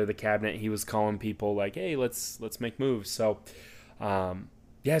put together the cabinet. He was calling people like, hey, let's make moves. So, yeah,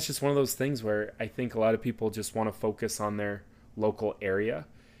 it's just one of those things where I think a lot of people just want to focus on their local area.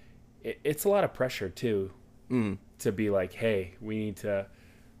 It's a lot of pressure, too, to be like, hey, we need to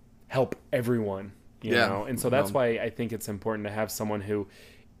help everyone, you know? And so that's why I think it's important to have someone who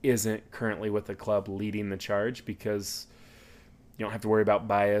isn't currently with the club leading the charge, because you don't have to worry about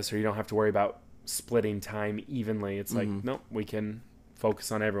bias, or you don't have to worry about splitting time evenly. It's like, nope, we can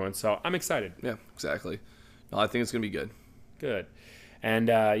focus on everyone. So I'm excited. Yeah, exactly. No, I think it's going to be good. Good. And,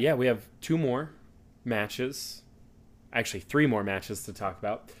 yeah, we have 2 more matches. Actually, 3 more matches to talk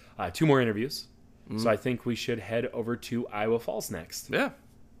about. 2 more interviews. So I think we should head over to Iowa Falls next. Yeah.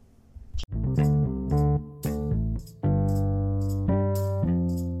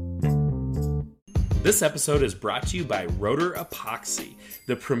 This episode is brought to you by Rotor Epoxy,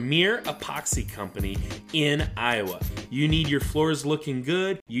 the premier epoxy company in Iowa. You need your floors looking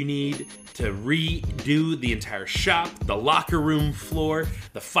good. You need to redo the entire shop, the locker room floor,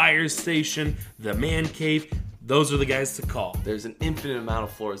 the fire station, the man cave. Those are the guys to call. There's an infinite amount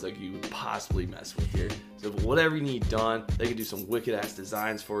of floors like you would possibly mess with here. So whatever you need done, they can do some wicked ass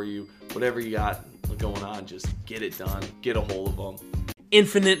designs for you. Whatever you got going on, just get it done. Get a hold of them.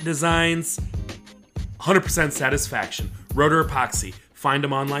 Infinite designs, 100% satisfaction. Rotor Epoxy. Find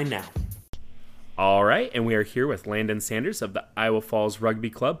them online now. All right, and we are here with Landon Sanders of the Iowa Falls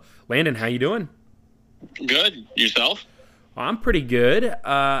Rugby Club. Landon, how you doing? Good. Yourself? Well, I'm pretty good.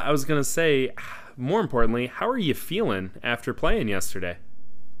 I was going to say, more importantly, how are you feeling after playing yesterday?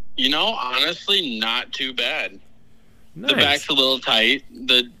 You know, honestly, not too bad. Nice. The back's a little tight.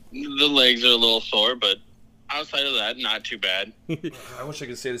 The legs are a little sore, but outside of that, not too bad. I wish I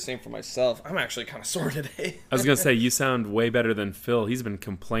could say the same for myself. I'm actually kind of sore today. I was going to say, you sound way better than Phil. He's been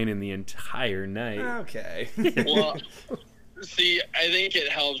complaining the entire night. Okay. Well, see, I think it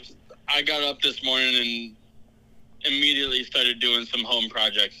helps. I got up this morning and immediately started doing some home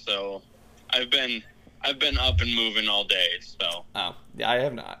projects, so I've been up and moving all day. So. Oh, yeah, I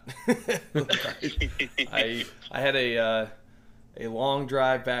have not. I had a long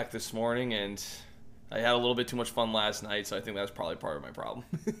drive back this morning, and I had a little bit too much fun last night, so I think that's probably part of my problem.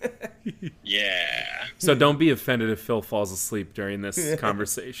 Yeah. So don't be offended if Phil falls asleep during this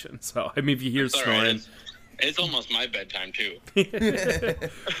conversation. So, I mean, if you hear snoring. Right. It's almost my bedtime, too.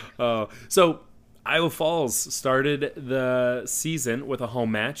 So Iowa Falls started the season with a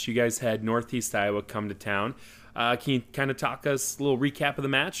home match. You guys had Northeast Iowa come to town. Can you kind of talk us a little recap of the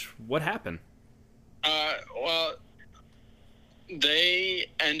match? What happened? Well,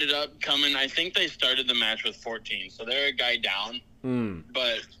 they ended up coming. I think they started the match with 14, so they're a guy down.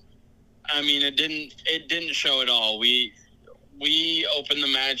 But I mean, it didn't show at all. We opened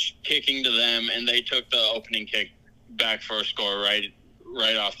the match kicking to them, and they took the opening kick back for a score right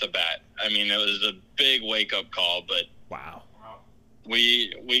off the bat. I mean, it was a big wake up call, but wow,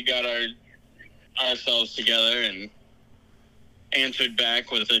 we got ourselves together and answered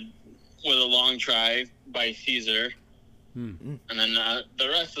back with a long try by Caesar. And then the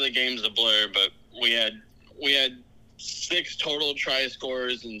rest of the game's a blur, but we had 6 total try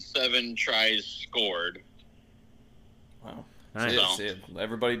scores and 7 tries scored. Wow. Nice. So,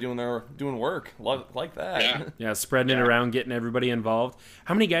 everybody doing work like that. Yeah, spreading it around, getting everybody involved.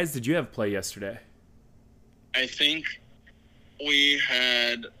 How many guys did you have play yesterday? I think we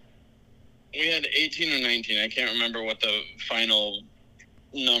had 18 or 19. I can't remember what the final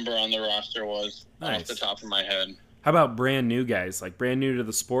number on the roster was off the top of my head. How about brand new guys, like brand new to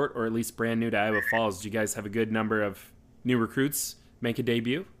the sport, or at least brand new to Iowa Falls? Do you guys have a good number of new recruits make a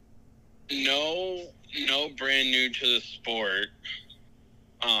debut? No brand new to the sport.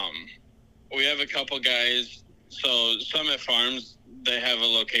 We have a couple guys. So Summit Farms, they have a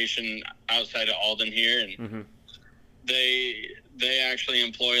location outside of Alden here, and they actually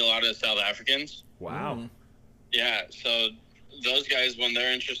employ a lot of South Africans. Wow. Yeah, so those guys, when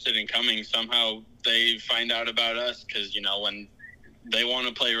they're interested in coming, somehow they find out about us, because, you know, when they want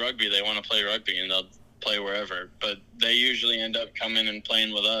to play rugby, they want to play rugby, and they'll play wherever. But they usually end up coming and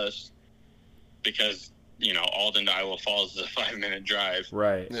playing with us because, you know, Alden to Iowa Falls is a 5-minute drive.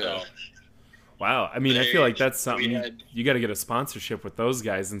 Right. So, wow. I mean, I feel like that's something you got to get a sponsorship with those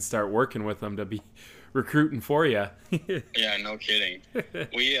guys and start working with them to be recruiting for you. Yeah, no kidding.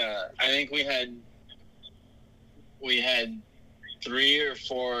 I think we had 3 or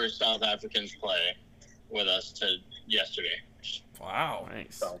 4 South Africans play with us yesterday. Wow.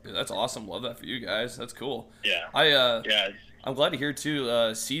 Nice. So, dude, that's awesome. Love that for you guys. That's cool. Yeah. I'm glad to hear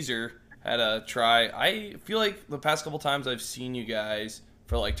too. Caesar had a try. I feel like the past couple times I've seen you guys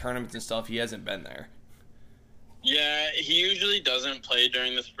for like tournaments and stuff, he hasn't been there. Yeah, he usually doesn't play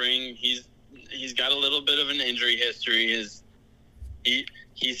during the spring. He's got a little bit of an injury history.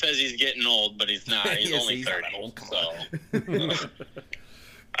 He says he's getting old, but he's not. He's only 30. Old. So.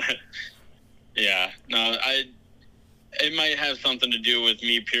 Yeah, no, it might have something to do with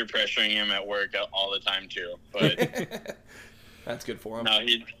me peer pressuring him at work all the time too. But that's good for him. No,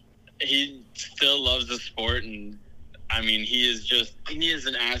 he still loves the sport, and I mean, he is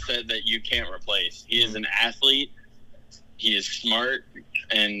an asset that you can't replace. He is an athlete. He is smart,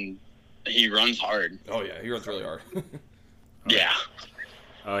 and he runs hard. Oh yeah, he runs really hard. Yeah.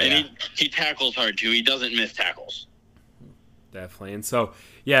 Oh yeah. And he tackles hard too. He doesn't miss tackles. Definitely. And so,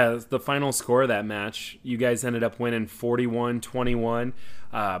 yeah, the final score of that match, you guys ended up winning 41-21.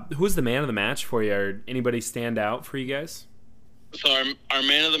 Who's the man of the match for you? Or anybody stand out for you guys? So our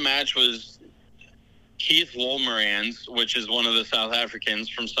man of the match was Keith Wolmerans, which is one of the South Africans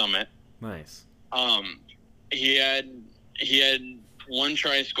from Summit. Nice. He had one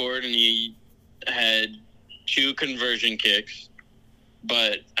try scored, and he had 2 conversion kicks.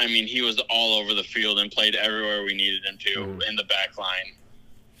 But, I mean, he was all over the field and played everywhere we needed him to in the back line.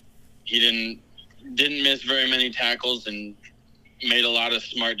 He didn't miss very many tackles and made a lot of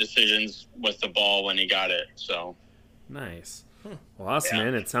smart decisions with the ball when he got it. So nice. Well, awesome,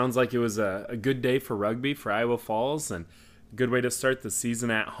 man. It sounds like it was a good day for rugby for Iowa Falls and a good way to start the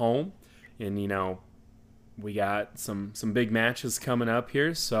season at home. And, you know, we got some big matches coming up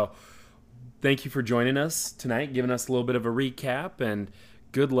here. So thank you for joining us tonight, giving us a little bit of a recap, and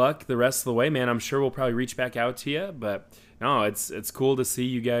good luck the rest of the way, man. I'm sure we'll probably reach back out to you, but no, it's cool to see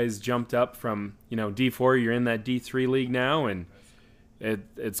you guys jumped up from, you know, D4. You're in that D3 league now, and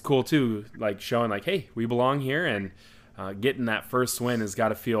it's cool too, like showing like, hey, we belong here, and getting that first win has got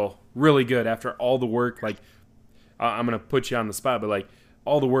to feel really good after all the work. Like, I'm gonna put you on the spot, but like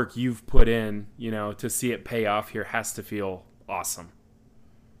all the work you've put in, you know, to see it pay off here has to feel awesome.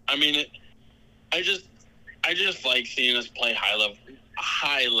 I mean, I just like seeing us play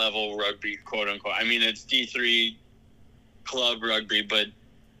high level rugby, quote unquote. I mean, it's D3 club rugby, but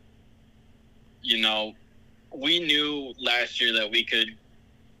you know, we knew last year that we could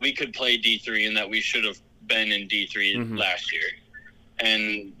play D3 and that we should have been in D3 last year.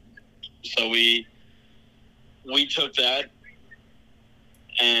 And so we took that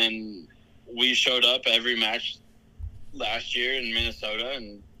and we showed up every match last year in Minnesota,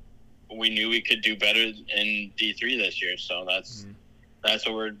 and we knew we could do better in D3 this year. So that's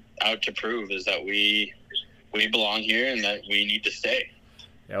what we're out to prove, is that we belong here and that we need to stay.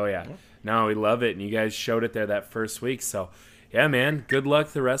 Oh yeah. No, we love it. And you guys showed it there that first week. So yeah, man, good luck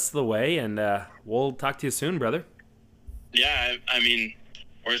the rest of the way, and we'll talk to you soon, brother. Yeah. I mean,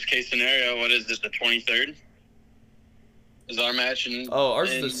 worst case scenario, what is it? The 23rd is our match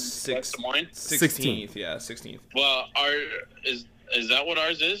ours is the 16th. Yeah. 16th. Well, is that what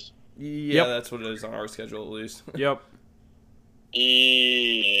ours is? Yeah, that's what it is on our schedule, at least. Yep.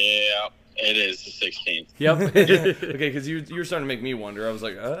 Yeah, it is the 16th. Yep. Okay, because you were starting to make me wonder. I was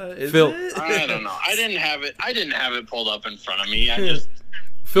like, is Phil. it? I don't know. I didn't have it pulled up in front of me. I just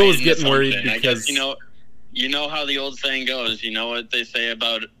Phil was getting worried because I guess, you know how the old saying goes. You know what they say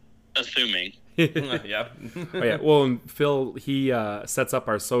about assuming. Yeah. Oh, yeah. Well, and Phil, he sets up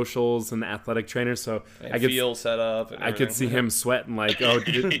our socials and the athletic trainer, so I could set up. I could see him sweating like, oh,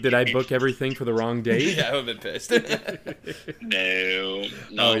 did I book everything for the wrong date? Yeah, I would have been pissed. No,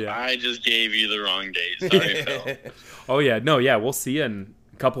 Oh, yeah. I just gave you the wrong date. Sorry, Phil. Oh yeah, no, yeah, we'll see you in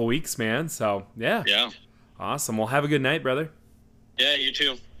a couple weeks, man. So yeah. Awesome. Well, have a good night, brother. Yeah, you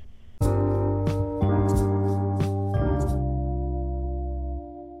too.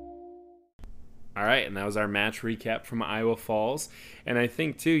 All right, and that was our match recap from Iowa Falls. And I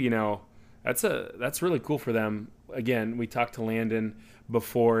think too, you know, that's really cool for them. Again, we talked to Landon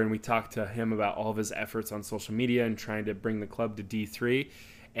before, and we talked to him about all of his efforts on social media and trying to bring the club to D3.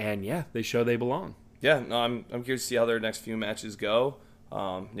 And yeah, they show they belong. Yeah, no, I'm curious to see how their next few matches go.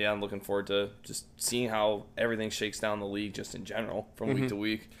 Yeah, I'm looking forward to just seeing how everything shakes down the league just in general from week to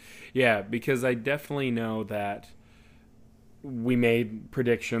week. Yeah, because I definitely know that we made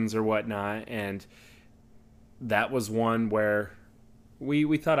predictions or whatnot, and that was one where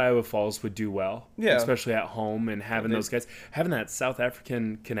we thought Iowa Falls would do well, especially at home, and having those guys, having that South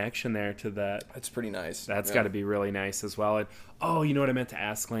African connection there to that. That's pretty nice. That's got to be really nice as well. And you know what I meant to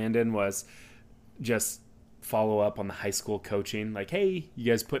ask Landon was just follow up on the high school coaching. Like, hey,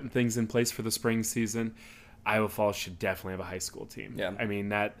 you guys putting things in place for the spring season. Iowa Falls should definitely have a high school team. Yeah, I mean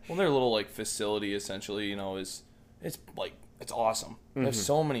that. Well, their little like facility essentially, you know, it's like it's awesome. There's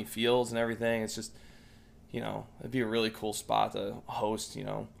so many fields and everything. It's just, it'd be a really cool spot to host,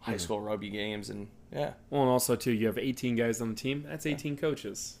 high school rugby games and yeah. Well, and also too, you have 18 guys on the team. That's 18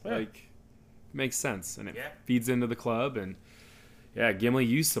 coaches. Yeah. Like, makes sense, and it feeds into the club. And yeah, Gimli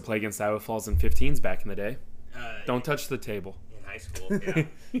used to play against Iowa Falls in 15s back in the day. Don't touch the table. In high school, yeah.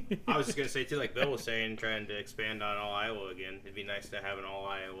 I was just gonna say too, like Bill was saying, trying to expand on All Iowa again. It'd be nice to have an All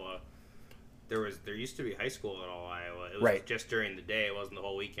Iowa. There used to be high school at All Iowa. It was just during the day. It wasn't the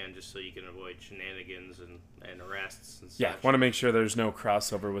whole weekend, just so you can avoid shenanigans and arrests and stuff. Yeah, want to make sure there's no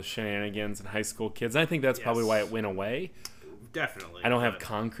crossover with shenanigans and high school kids. And I think that's probably why it went away. Definitely. I don't have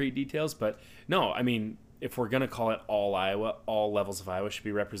concrete details, but no, I mean, if we're going to call it All Iowa, all levels of Iowa should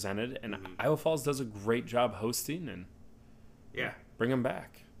be represented. And Iowa Falls does a great job hosting, and bring them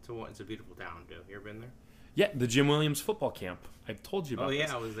back. It's a beautiful town, too. You ever been there? Yeah, the Jim Williams football camp. I've told you about this.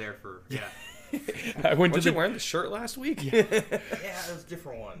 I was there for, Weren't you wearing the shirt last week? Yeah, it was a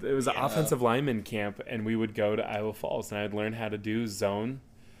different one. It was an offensive lineman camp, and we would go to Iowa Falls, and I'd learn how to do zone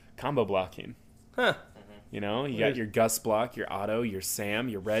combo blocking. Huh. You got your Gus block, your Otto, your Sam,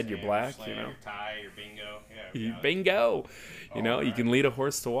 your red, your black. Slam, your tie, your bingo. Bingo. You can lead a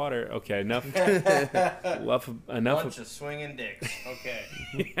horse to water. Okay, enough. Bunch of swinging dicks. Okay.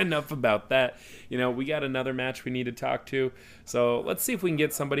 Enough about that. We got another match we need to talk to. So let's see if we can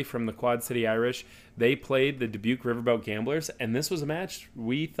get somebody from the Quad City Irish. They played the Dubuque Riverboat Gamblers, and this was a match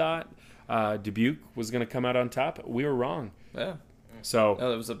we thought Dubuque was going to come out on top. We were wrong. Yeah. So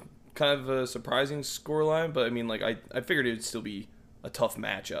it was a kind of a surprising scoreline, but I mean, like I figured it would still be a tough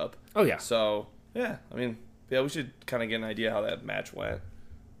matchup. Oh yeah. So yeah, I mean, we should kind of get an idea how that match went.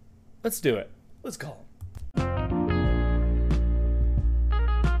 Let's do it. Let's go.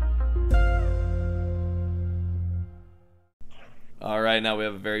 All right, now we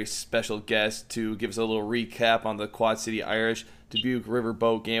have a very special guest to give us a little recap on the Quad City Irish Dubuque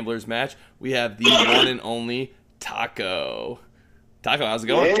Riverboat Gamblers match. We have the one and only Taco. Taco, how's it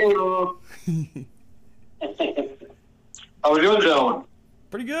going? How we doing, gentlemen?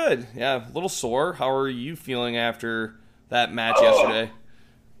 Pretty good. Yeah, a little sore. How are you feeling after that match yesterday?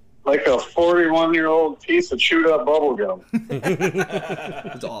 Like a 41-year-old piece of chewed-up bubble gum.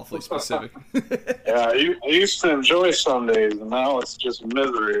 That's awfully specific. Yeah, I used to enjoy Sundays, and now it's just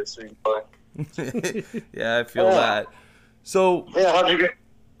misery, it seems like. Yeah, I feel that. So yeah, how'd you get...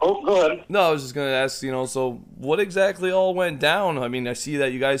 Oh, go ahead. No, I was just going to ask, so what exactly all went down? I mean, I see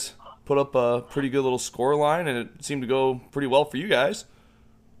that you guys put up a pretty good little score line, and it seemed to go pretty well for you guys.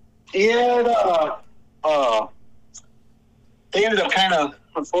 Yeah, they ended up kind of,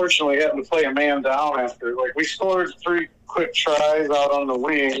 unfortunately, having to play a man down after. Like, we scored 3 quick tries out on the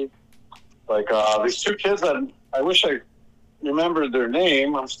wing. Like, these 2 kids, I wish I remembered their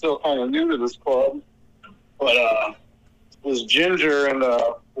name. I'm still kind of new to this club. But it was Ginger and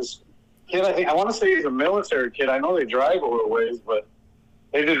this kid, I want to say he's a military kid. I know they drive a little ways, but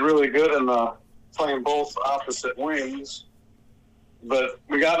they did really good in playing both opposite wings. But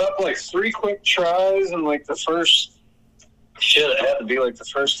we got up like 3 quick tries in like the first, it had to be like the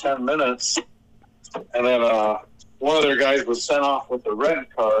first 10 minutes. And then one of their guys was sent off with a red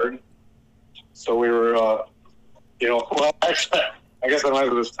card. So we were, well, actually, I guess I might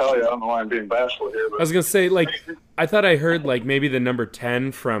as well just tell you. I don't know why I'm being bashful here. But I was going to say, like, I thought I heard, like, maybe the number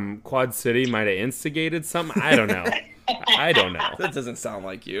 10 from Quad City might have instigated something. I don't know. I don't know. That doesn't sound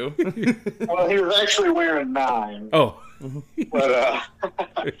like you. Well, he was actually wearing 9. Oh. But yeah,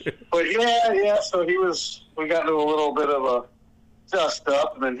 so we got into a little bit of a dust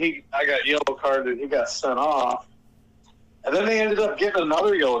up, and then I got yellow carded, and he got sent off. And then they ended up getting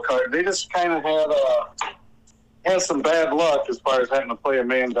another yellow card. They just kind of had some bad luck as far as having to play a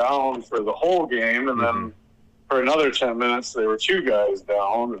man down for the whole game, and then for another 10 minutes, there were 2 guys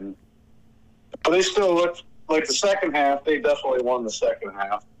down, and they still looked like the second half. They definitely won the second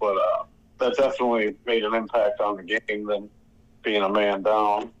half, but that definitely made an impact on the game than being a man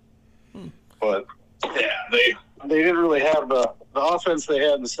down. But yeah, they didn't really have the offense they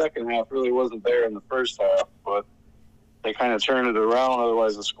had in the second half really wasn't there in the first half, but they kind of turned it around.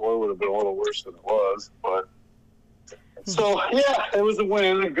 Otherwise, the score would have been a little worse than it was. But so yeah, it was a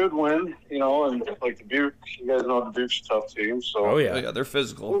win, a good win, and like Dubuque, you guys know Dubuque's a tough team. So yeah, they're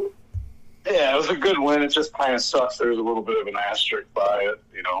physical. Yeah, it was a good win. It just kind of sucks. There's a little bit of an asterisk by it,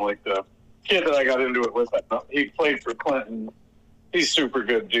 like the kid that I got into it with, he played for Clinton. He's a super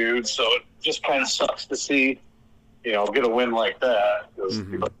good dude, so it just kind of sucks to see, get a win like that. Because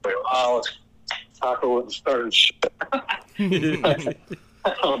people say, oh, Taco wouldn't start shit. But,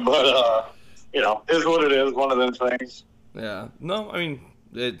 is what it is, one of those things. Yeah. No, I mean,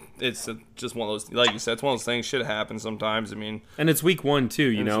 It's just one of those, like you said, it's one of those things. Shit happens sometimes. I mean, and it's week 1 too.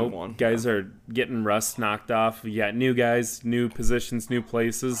 You know, guys yeah. are getting rust knocked off. You got new guys, new positions, new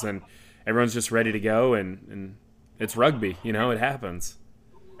places, and everyone's just ready to go. And it's rugby. You know, it happens.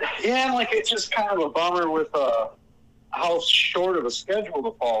 Yeah, like it's just kind of a bummer with how short of a schedule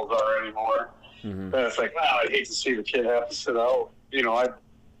the falls are anymore. Mm-hmm. That it's like, wow, I'd hate to see the kid have to sit out. You know,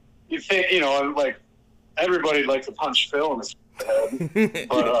 you think, you know, like everybody'd like to punch Phil in the head,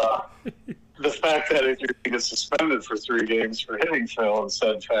 but the fact that if you're going to get suspended for 3 games for hitting Phil and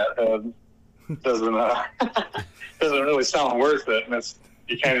said fat head doesn't really sound worth it. And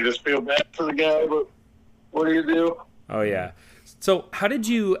you kind of just feel bad for the guy, but what do you do? Oh yeah. So how did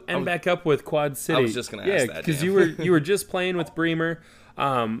you end back up with Quad City? I was just going to ask that. Yeah, because you were just playing with Bremer.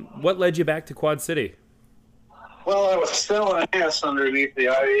 What led you back to Quad City? Well, I was still an ass underneath the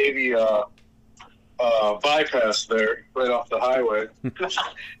I-80 bypass there, right off the highway.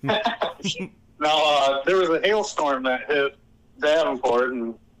 Now, there was a hailstorm that hit Davenport,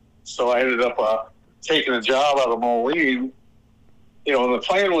 and so I ended up taking a job out of Moines. You know, and the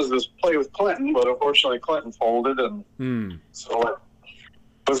plan was to play with Clinton, but unfortunately Clinton folded, and so it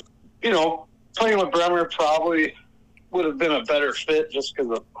was, you know, playing with Bremer probably would have been a better fit just because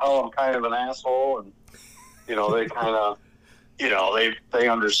of how I'm kind of an asshole, and you know, they kind of, you know, they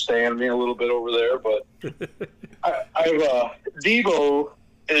understand me a little bit over there. But Debo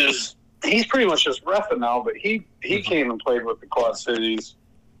he's pretty much just reffing now, but he came and played with the Quad Cities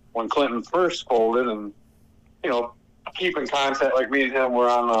when Clinton first folded, and you know, keep in contact. Like me and him were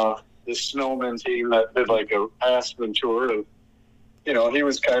on this snowman team that did like a Aspen tour, and you know, he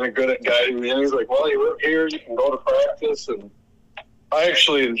was kind of good at guiding me. And he's like, "Well, you live here, you can go to practice," and I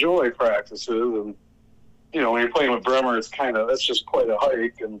actually enjoy practices. And you know, when you're playing with Bremer, that's just quite a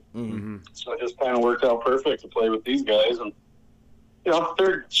hike, and so it just kind of worked out perfect to play with these guys. And you know,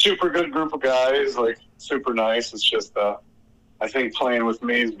 they're a super good group of guys, like super nice. It's just I think playing with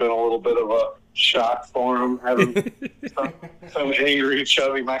me has been a little bit of a shock for them, having some angry,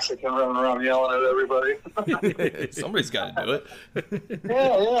 chubby Mexican running around yelling at everybody. Somebody's got to do it.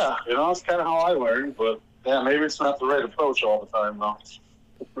 Yeah. You know, it's kind of how I learned, but yeah, maybe it's not the right approach all the time, though.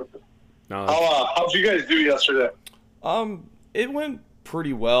 No. How'd you guys do yesterday? It went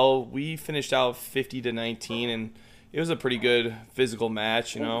pretty well. We finished out 50-19, and it was a pretty good physical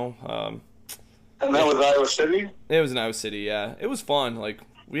match, you know. And that was Iowa City? It was in Iowa City, yeah. It was fun. Like,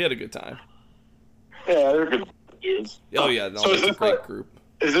 we had a good time. Yeah, they're good dudes. Oh, yeah. No, so it's a great group.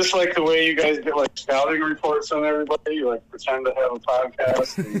 Is this like the way you guys get like scouting reports on everybody? You like pretend to have a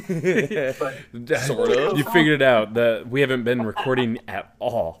podcast? And, sort of. You figured it out. We haven't been recording at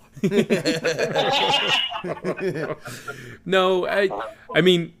all. No, I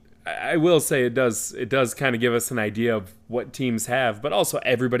mean, I will say it does kind of give us an idea of what teams have, but also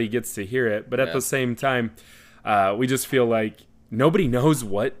everybody gets to hear it. But at the same time, we just feel like nobody knows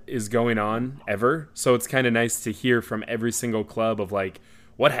what is going on ever. So it's kind of nice to hear from every single club of like,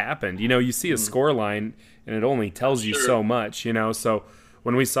 what happened? You know, you see a score line and it only tells you so much, you know? So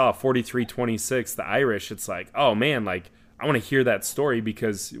when we saw 43-26, the Irish, it's like, oh man, like I want to hear that story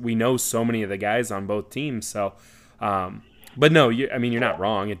because we know so many of the guys on both teams. So, but no, I mean, you're not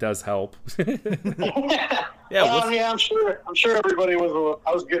wrong. It does help. I'm sure everybody was.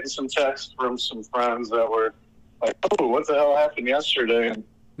 I was getting some texts from some friends that were like, "Oh, what the hell happened yesterday?" And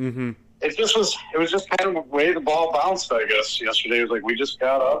it was just kind of the way the ball bounced. I guess yesterday it was like we just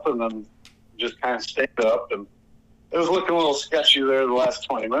got up and then just kind of stayed up, and it was looking a little sketchy there the last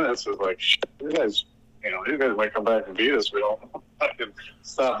 20 minutes. It was like, shit, these guys might come back and beat us. We don't. I can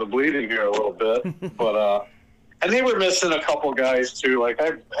stop the bleeding here a little bit, but. And they were missing a couple guys, too. Like,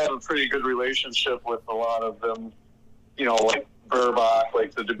 I've had a pretty good relationship with a lot of them. You know, like Burbach,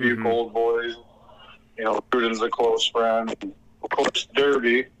 like the Dubuque Old Boys. You know, Gruden's a close friend. And of course,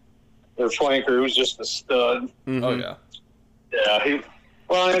 Derby, their flanker, who's just a stud. Oh, yeah. Yeah,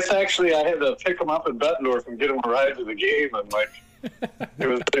 it's actually, I had to pick him up in Bettendorf and get him a ride to the game. And, like, it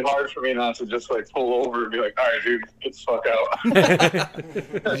was really hard for me not to just, like, pull over and be like, all right, dude, get the fuck out.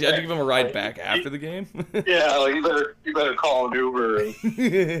 Did you have to give him a ride back after the game? Yeah, like, you better call an Uber and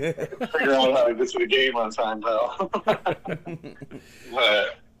figure out how to get to the game on time, pal.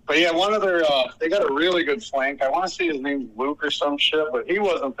 But yeah, one of their, they got a really good flank. I want to say his name's Luke or some shit, but he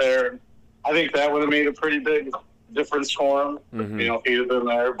wasn't there. I think that would have made a pretty big difference for him, you know, if he'd have been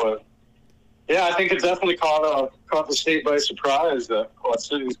there, but yeah, I think it definitely caught the state by surprise that Quad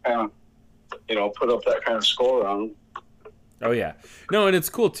City's kind of, you know, put up that kind of score on them. Oh, yeah. No, and it's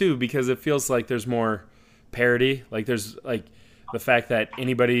cool, too, because it feels like there's more parity. Like, there's, like, the fact that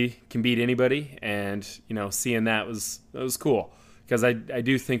anybody can beat anybody, and, you know, seeing that was cool. because I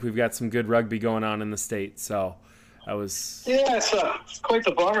do think we've got some good rugby going on in the state. So I was it's quite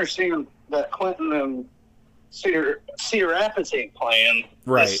the bummer seeing that Clinton and Cedar Rapids ain't playing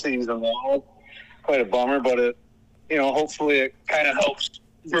this season. Though. Quite a bummer, but it hopefully it kind of helps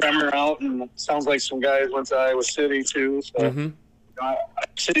Bremer out, and it sounds like some guys went to Iowa City too. So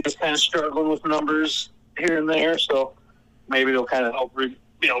City was kind of struggling with numbers here and there, so maybe they'll kind of help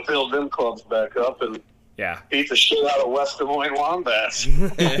build them clubs back up and beat the shit out of West Des Moines Wombats.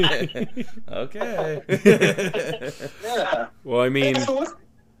 Okay. Yeah. Well, I mean, so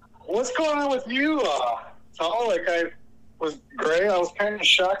what's going on with you? Tom? Like I was kind of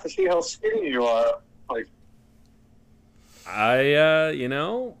shocked to see how skinny you are. Like, what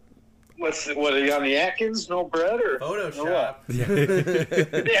are you on the Atkins? No bread or Photoshop?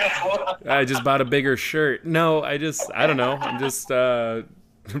 I just bought a bigger shirt. No, I don't know. I'm just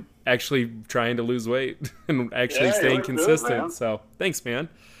actually trying to lose weight and actually staying consistent. Good, so thanks, man.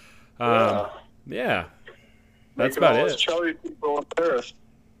 Yeah. That's about it. Chubby people embarrassed.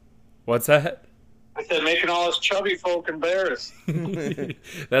 What's that? I said making all us chubby folk embarrassed.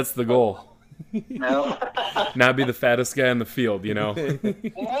 That's the goal. No. Not be the fattest guy in the field, Yeah,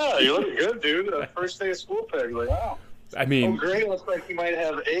 you look good, dude. First day of school pick. Like, wow. I mean, Gray looks like he might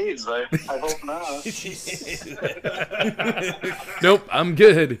have AIDS. I hope not. Nope, I'm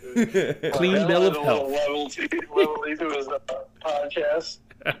good. Clean bill of health. Level to his podcast.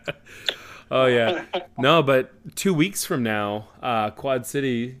 Oh yeah, no, but 2 weeks from now, Quad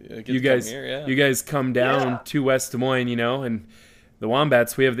City, you guys come down to West Des Moines, and the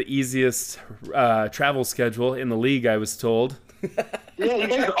Wombats, we have the easiest travel schedule in the league, I was told. Yeah, you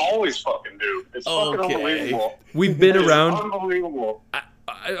guys always fucking do. It's fucking unbelievable. We've been around. Unbelievable.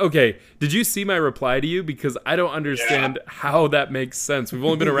 Okay, did you see my reply to you? Because I don't understand how that makes sense. We've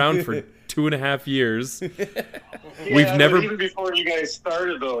only been around for 2.5 years. We've never. Even before you guys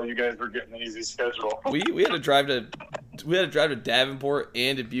started, though, you guys were getting an easy schedule. We had to drive to Davenport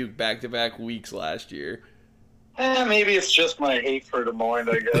and to Butte back-to-back weeks last year. Maybe it's just my hate for Des Moines,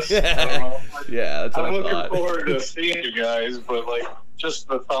 I guess. I don't know. Yeah, that's what I'm I looking thought. forward to seeing you guys, but just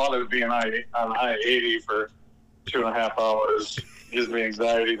the thought of being on I-80 for 2.5 hours gives me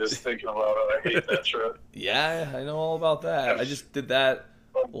anxiety just thinking about it. I hate that trip. Yeah, I know all about that. I just did that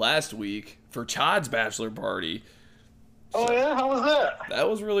last week for Chad's bachelor party. Oh yeah, how was that? That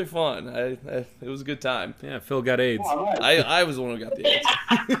was really fun. It was a good time. Yeah, Phil got AIDS. Oh, nice. I was the one who got the AIDS.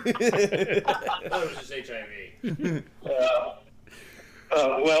 That was just HIV.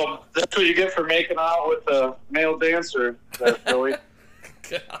 Well, that's what you get for making out with a male dancer, Billy.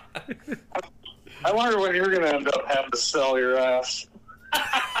 I wonder when you're going to end up having to sell your ass.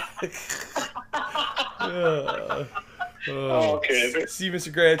 Okay. See,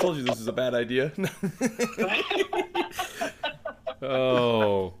 Mr. Gray, I told you this was a bad idea.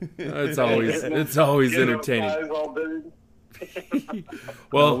 Oh, it's always entertaining.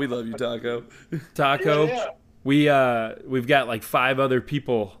 Well, we love you, Taco. Taco, yeah. we've got 5 other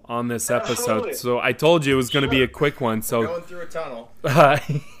people on this episode, so I told you it was going to be a quick one. So going through a tunnel. But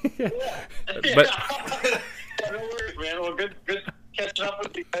No worries, man. Well, good catching up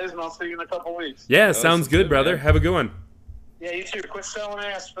with you guys, and I'll see you in a couple weeks. Yeah, sounds good, brother. Man. Have a good one. Yeah, you too. Quit selling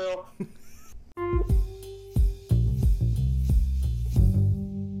ass, Phil.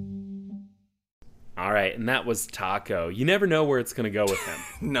 All right, and that was Taco. You never know where it's going to go with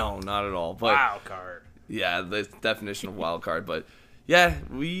him. No, not at all. But Wild card. Yeah, the definition of wild card. But yeah,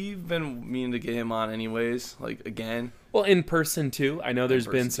 we've been meaning to get him on anyways, again. Well, in person too. I know there's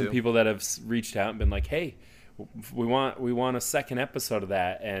been some people that have reached out and been like, "Hey, we want a second episode of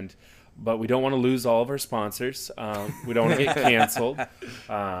that," but we don't want to lose all of our sponsors. We don't want to get canceled.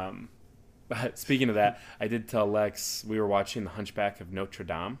 But speaking of that, I did tell Lex we were watching The Hunchback of Notre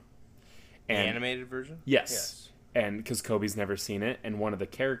Dame. The animated version? Yes. And because Kobe's never seen it, and one of the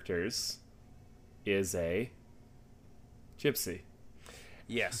characters is a gypsy.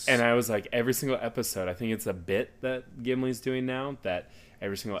 Yes. And I was like, every single episode, I think it's a bit that Gimli's doing now, that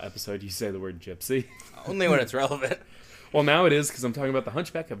every single episode you say the word gypsy. Only when it's relevant. Well, now it is, because I'm talking about The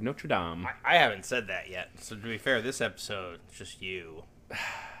Hunchback of Notre Dame. I haven't said that yet. So to be fair, this episode, it's just you.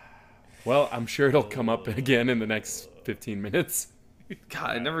 Well, I'm sure it'll come up again in the next 15 minutes. God,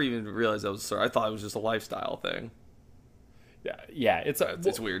 I never even realized that was a story. I thought it was just a lifestyle thing. Yeah, it's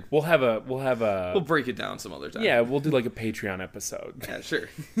weird. We'll break it down some other time. Yeah, we'll do a Patreon episode. Yeah, sure.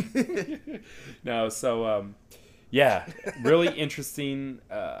 No, so yeah, really interesting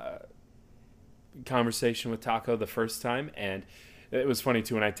conversation with Taco the first time, and it was funny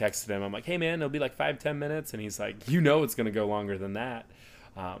too when I texted him. I'm like, "Hey man, it'll be 5-10 minutes," and he's like, it's going to go longer than that.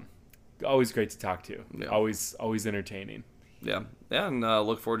 Always great to talk to. Yeah. Always entertaining. Yeah, and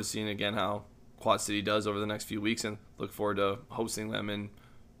look forward to seeing again how Quad City does over the next few weeks, and look forward to hosting them in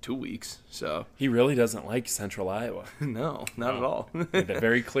 2 weeks. So he really doesn't like Central Iowa. No, not at all. Made that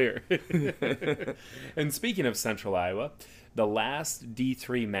very clear. And speaking of Central Iowa, the last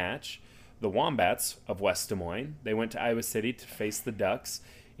D3 match, the Wombats of West Des Moines, they went to Iowa City to face the Ducks.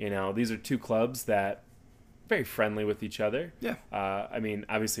 These are two clubs that very friendly with each other. Yeah. I mean,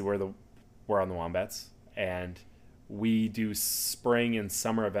 obviously we're on the Wombats, and we do spring and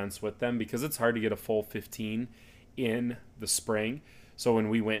summer events with them because it's hard to get a full 15 in the spring. So when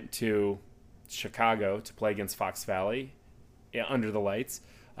we went to Chicago to play against Fox Valley under the lights,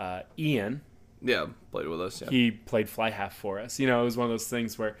 Ian, played with us. Yeah. He played fly half for us. It was one of those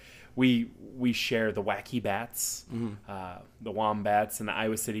things where we share the Wacky Bats, the Wombats and the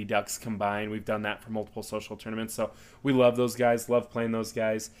Iowa City Ducks combined. We've done that for multiple social tournaments. So we love those guys, love playing those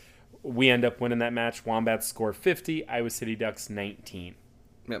guys. We end up winning that match. Wombats score 50, Iowa City Ducks 19.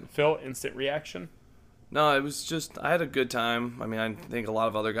 Yep. Phil, instant reaction? No, it was just, I had a good time. I mean, I think a lot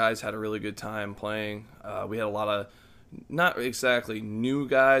of other guys had a really good time playing. We had a lot of, not exactly new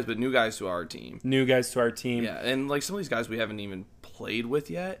guys, but new guys to our team. New guys to our team. Yeah, and some of these guys we haven't even played with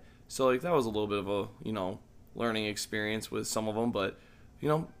yet. So that was a little bit of a, learning experience with some of them. But,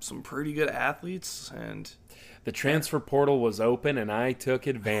 some pretty good athletes. And the transfer portal was open, and I took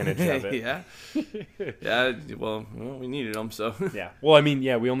advantage of it. Yeah, well, we needed them, so. Yeah. Well, I mean,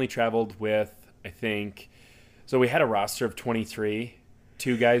 we only traveled with, I think, so we had a roster of 23.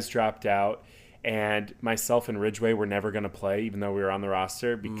 2 guys dropped out, and myself and Ridgway were never going to play, even though we were on the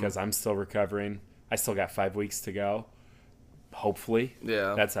roster, because I'm still recovering. I still got 5 weeks to go, hopefully.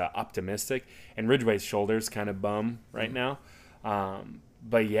 Yeah. That's optimistic. And Ridgway's shoulder's kind of bum right now.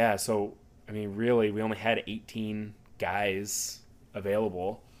 But, yeah, so, I mean, really, we only had 18 guys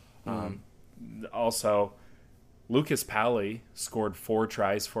available. Also, Lucas Pally scored 4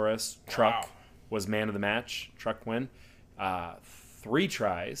 tries for us. Truck was man of the match. Truck win. 3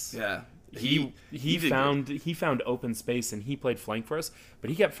 tries. Yeah. He found open space, and he played flank for us, but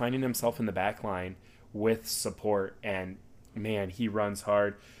he kept finding himself in the back line with support, and man, he runs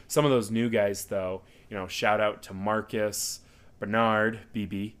hard. Some of those new guys, though, shout out to Marcus, Bernard,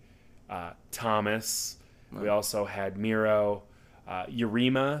 BB, Thomas. We also had Miro.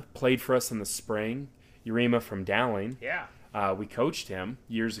 Urema played for us in the spring. Urema from Dowling. Yeah. We coached him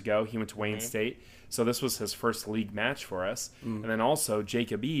years ago. He went to Wayne State. So this was his first league match for us. And then also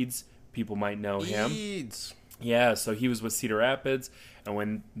Jacob Eads, people might know him. Eads. Yeah, so he was with Cedar Rapids. And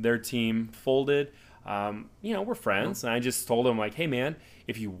when their team folded, we're friends. And I just told him, hey, man,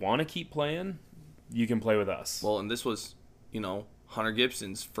 if you want to keep playing, you can play with us. Well, and this was, Hunter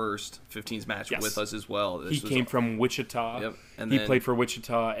Gibson's first 15s match with us as well. He came from Wichita. Yep. And he played for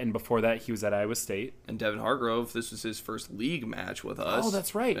Wichita, and before that, he was at Iowa State. And Devin Hargrove, this was his first league match with us. Oh,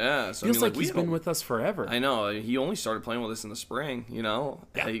 that's right. Yeah. So, Feels like he's been with us forever. I know. He only started playing with us in the spring,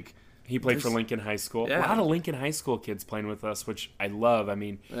 Yeah. He played for Lincoln High School. Yeah. A lot of Lincoln High School kids playing with us, which I love. I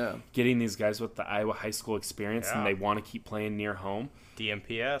mean, getting these guys with the Iowa high school experience, and they want to keep playing near home.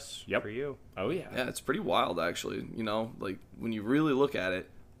 DMPS for you. Oh, yeah. Yeah, it's pretty wild, actually. When you really look at it,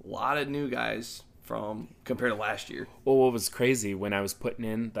 a lot of new guys compared to last year. Well, what was crazy when I was putting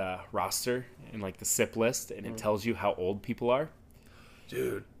in the roster and the SIP list, and it tells you how old people are.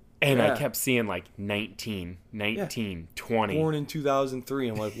 Dude. And I kept seeing 19, 20. Born in 2003.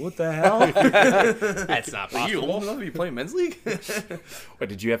 I'm like, what the hell? That's not possible. You old enough to be playing men's league? What,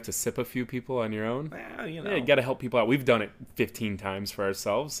 did you have to SIP a few people on your own? Yeah, you got to help people out. We've done it 15 times for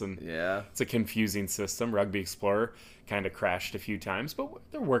ourselves, and yeah, it's a confusing system. Rugby Explorer kind of crashed a few times, but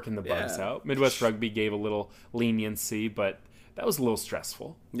they're working the bugs out. Midwest Rugby gave a little leniency, but that was a little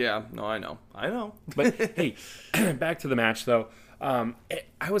stressful. Yeah, no, I know. But hey, back to the match though.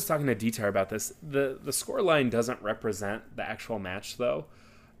 I was talking to Dieter about this. The score line doesn't represent the actual match, though.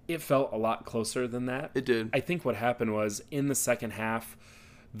 It felt a lot closer than that. It did. I think what happened was, in the second half,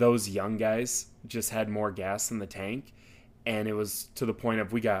 those young guys just had more gas in the tank, and it was to the point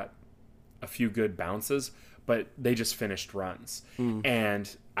of we got a few good bounces, but they just finished runs.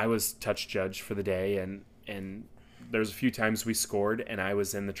 And I was touch judge for the day, and there's a few times we scored, and I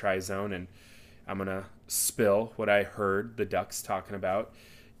was in the try zone, and I'm going to spill what I heard the Ducks talking about.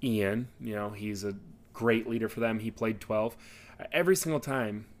 Ian, he's a great leader for them. He played 12. Every single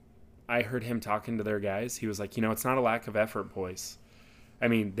time I heard him talking to their guys, he was like, it's not a lack of effort, boys. I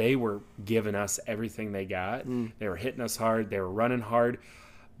mean, they were giving us everything they got. They were hitting us hard. They were running hard.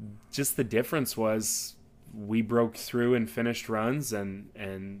 Just the difference was we broke through and finished runs,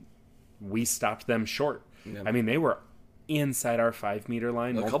 and we stopped them short. Yeah. I mean, they were inside our 5 meter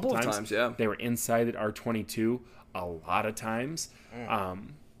line a couple of times. Yeah, they were inside our 22 a lot of times.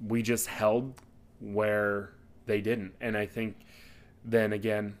 We just held where they didn't, and I think then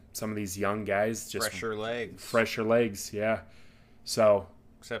again some of these young guys just fresher legs. Yeah, so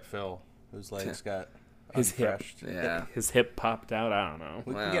except Phil, whose legs got his unfreshed. his hip popped out. I don't know.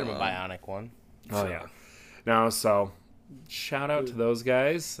 We can get him a bionic one. Oh yeah. No, so shout out to those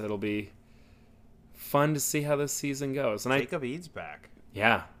guys. It'll be fun to see how this season goes. And Jacob Eads back.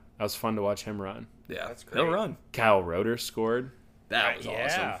 Yeah, that was fun to watch him run. Yeah, that's great. He'll run. Kyle Roeder scored. That was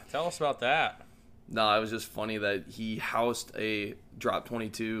awesome. Tell us about that. No, it was just funny that he housed a drop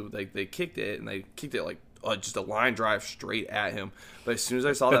 22. Like they kicked it, and they kicked it like just a line drive straight at him. But as soon as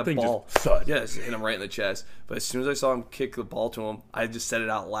I saw that ball, yes, hit him right in the chest. But as soon as I saw him kick the ball to him, I just said it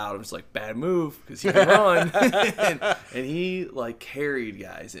out loud. I was like, bad move, because he can run. and he like carried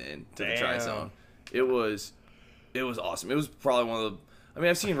guys in to the try zone. It was awesome. It was probably one of the. I mean,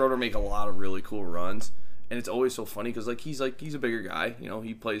 I've seen Roeder make a lot of really cool runs, and it's always so funny because he's a bigger guy. You know,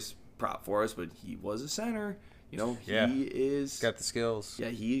 he plays prop for us, but he was a center. You know, he is got the skills. Yeah,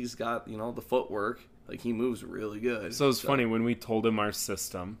 he's got the footwork. Like he moves really good. So it's funny when we told him our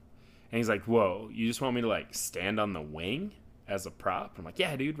system, and he's like, "Whoa, you just want me to like stand on the wing as a prop?" I'm like,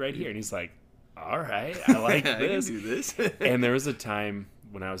 "Yeah, dude, right here." And he's like, "All right, I like this." I can do this. And there was a time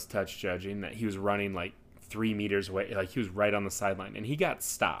when I was touch judging that he was running like 3 meters away, like he was right on the sideline, and he got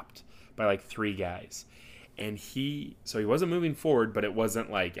stopped by like 3 guys. And so he wasn't moving forward, but it wasn't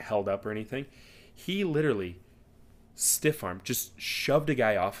like held up or anything. He literally stiff armed, just shoved a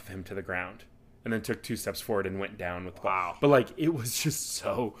guy off of him to the ground, and then took 2 steps forward and went down with the ball. Wow. But like it was just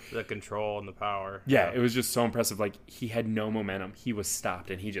so the control and the power. Yeah, it was just so impressive. Like he had no momentum. He was stopped,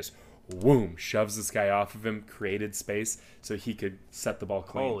 and he just shoves this guy off of him, created space so he could set the ball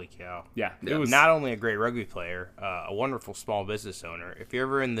clean. Holy cow. Yeah. It was not only a great rugby player, a wonderful small business owner. If you're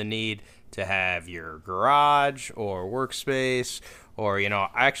ever in the need to have your garage or workspace, or, I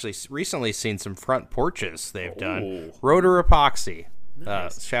actually recently seen some front porches they've done. Roeder Epoxy.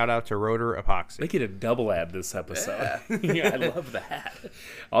 Nice. Shout out to Roeder Epoxy. They get a double ad this episode. Yeah, I love that.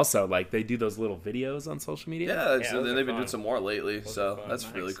 Also, like they do those little videos on social media. Yeah, so they've been doing some more lately, so that's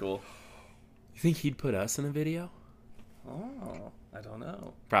really cool. You think he'd put us in a video? Oh, I don't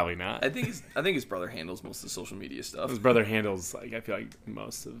know. Probably not. I think his brother handles most of the social media stuff. His brother handles I feel like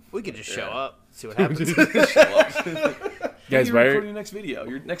most of. We could just show up, see what happens. Guys, why are your next video,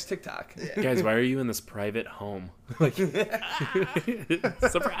 your next TikTok? Guys, why are you in this private home? Like,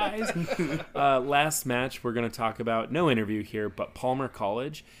 surprise! Last match we're going to talk about. No interview here, but Palmer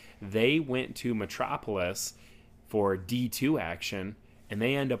College. They went to Metropolis for D2 action, and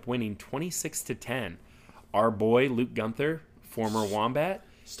they end up winning 26-10. Our boy Luke Gunther, former Wombat,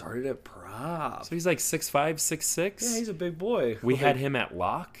 started at prop. So he's like 6'5", 6'6". Yeah, he's a big boy. We had him at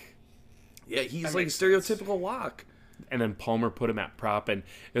lock. Yeah, he's like stereotypical lock. And then Palmer put him at prop, and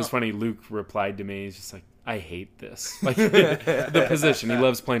it was funny. Luke replied to me, he's just like, I hate this. Like, the position. He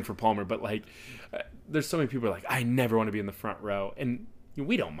loves playing for Palmer, but like, there's so many people who are like, I never want to be in the front row. And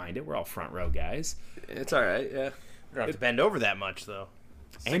we don't mind it. We're all front row guys. It's all right, yeah. You don't have to bend over that much, though.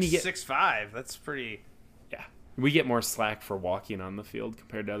 And you get 6'5", that's pretty... Yeah. We get more slack for walking on the field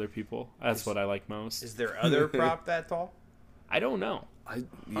compared to other people. That's what I like most. Is there other prop that tall? I don't know.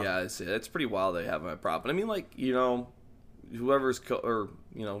 Yeah, it's pretty wild they have him at prop. But I mean, like, whoever's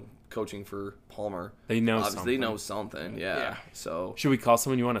coaching for Palmer, they know obviously something. They know something, yeah. So should we call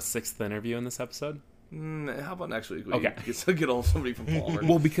someone you want a 6th interview in this episode? How about next week? Okay. Get on somebody from Palmer.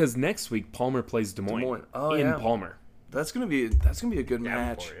 Well, because next week Palmer plays Des Moines. Oh, in yeah. Palmer. That's gonna be a good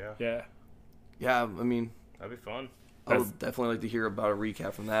match. Yeah. Yeah, I mean, that'd be fun. I would definitely like to hear about a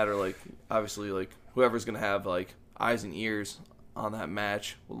recap from that, or like obviously like whoever's gonna have like eyes and ears on that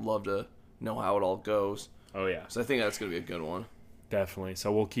match would love to know how it all goes. Oh yeah. So I think that's gonna be a good one. Definitely.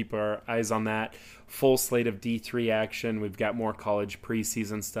 So we'll keep our eyes on that. Full slate of D3 action. We've got more college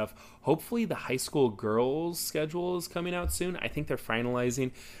preseason stuff. Hopefully the high school girls schedule is coming out soon. I think they're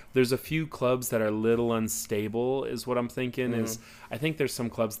finalizing. There's a few clubs that are a little unstable is what I'm thinking. Is I think there's some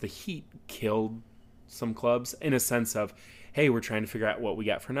clubs, the Heat killed some clubs in a sense of, hey, we're trying to figure out what we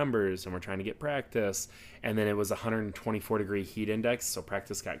got for numbers and we're trying to get practice. And then it was 124-degree heat index, so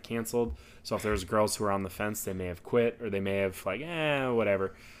practice got canceled. So if there's girls who are on the fence, they may have quit or they may have like,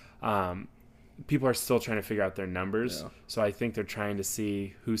 whatever. People are still trying to figure out their numbers. Yeah. So I think they're trying to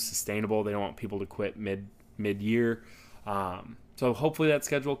see who's sustainable. They don't want people to quit mid-year. So hopefully that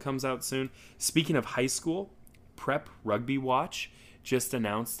schedule comes out soon. Speaking of high school, Prep Rugby Watch just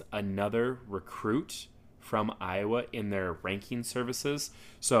announced another recruit from Iowa in their ranking services.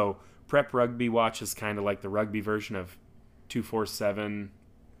 So Prep Rugby Watch is kind of like the rugby version of 247,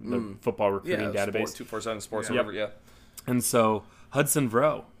 the football recruiting database. 247 Sports, or whatever, yeah. And so Hudson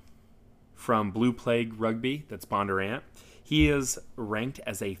Vrow from Blue Plague Rugby, that's Bondurant, he is ranked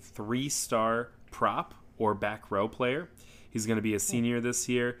as a 3-star prop or back row player. He's going to be a senior this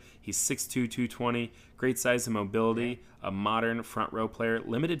year. He's 6'2", 220, great size and mobility, a modern front row player,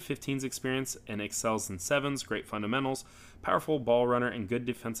 limited 15s experience and excels in 7s, great fundamentals, powerful ball runner and good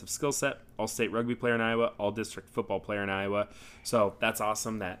defensive skill set, all-state rugby player in Iowa, all-district football player in Iowa. So that's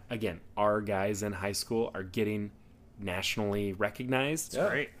awesome that, again, our guys in high school are getting nationally recognized. That's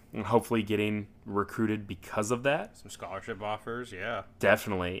great. And hopefully getting recruited because of that. Some scholarship offers, yeah.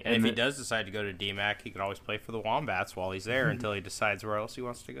 Definitely. And if he does decide to go to DMAC, he can always play for the Wombats while he's there until he decides where else he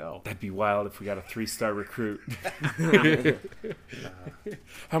wants to go. That'd be wild if we got a 3-star recruit.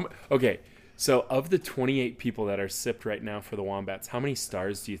 Okay, so of the 28 people that are sipped right now for the Wombats, how many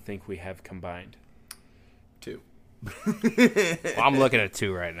stars do you think we have combined? 2. Well, I'm looking at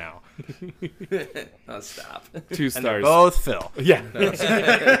 2 right now. Oh, stop. 2 stars. And they're both Phil. Yeah.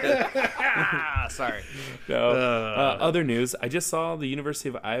 Sorry. No. Other news, I just saw the University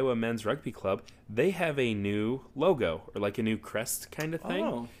of Iowa Men's Rugby Club. They have a new logo, or like a new crest kind of thing.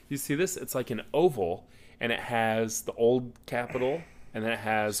 Oh. You see this? It's like an oval, and it has the old capital, and then it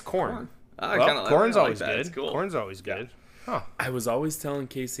has corn. Corn's always that. good. Cool. Corn's always good. Huh. I was always telling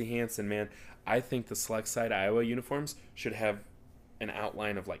Casey Hansen, man, I think the Select Side Iowa uniforms should have an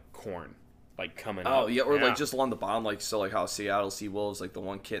outline of like corn, like coming up. Oh yeah, or like just along the bottom, like how Seattle Seawolves, like the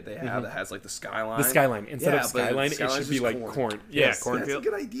one kit they have that has like the skyline. The skyline instead of skyline, it should be like corn. Yeah, That's cornfield. a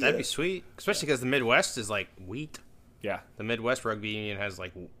good idea. That'd be sweet, especially because the Midwest is like wheat. Yeah, the Midwest Rugby Union has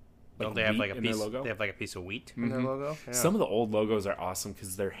like don't they have like a piece? They have like a piece of wheat in their logo. Yeah. Some of the old logos are awesome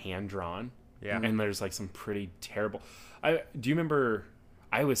because they're hand drawn. Yeah, and there's like some pretty terrible. Do you remember?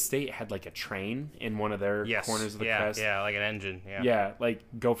 Iowa State had like a train in one of their corners of the crest. Yeah, like an engine. Yeah. Yeah, like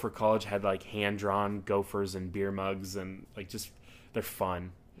Gopher College had like hand-drawn gophers and beer mugs and like just they're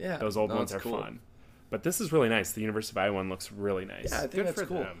fun. Yeah, those old ones are fun. But this is really nice. The University of Iowa one looks really nice. Yeah, I think that's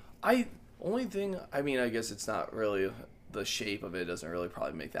cool. Only thing, I mean, I guess it's not really the shape of it doesn't really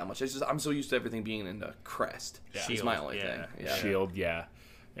probably make that much. It's just I'm so used to everything being in the crest. Yeah. It's my only thing. Yeah. Shield, yeah.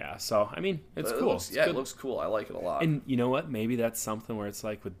 Yeah, so, I mean, it's cool. It looks cool. I like it a lot. And you know what? Maybe that's something where it's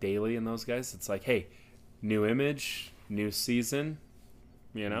like with Daly and those guys, it's like, hey, new image, new season,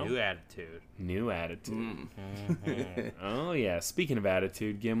 you know? New attitude. Oh, yeah. Speaking of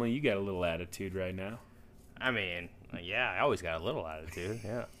attitude, Gimli, you got a little attitude right now. I mean, yeah, I always got a little attitude,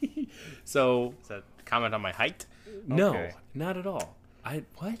 yeah. So... Is that a comment on my height? No, not at all.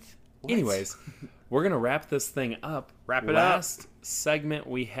 What? Anyways, we're going to wrap this thing up. Wrap it Last segment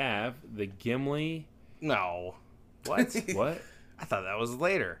we have, the Gimli... No. What? What? I thought that was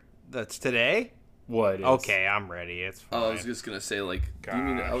later. That's today? What is? Okay, I'm ready. It's fine. Oh, I was just going to say, like...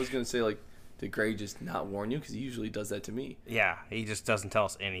 I was going to say, like, did Greg just not warn you? Because he usually does that to me. Yeah, he just doesn't tell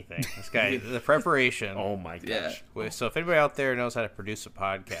us anything. This guy, the preparation. Oh, my gosh. Yeah. So if anybody out there knows how to produce a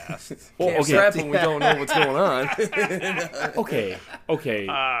podcast... Can't strap when we don't know what's going on. Okay.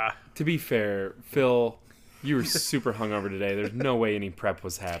 To be fair, Phil, you were super hungover today. There's no way any prep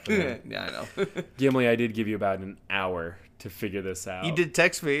was happening. Yeah, I know. Gimli, I did give you about an hour to figure this out. You did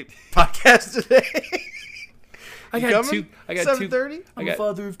text me podcast today. I got 7:30. I'm a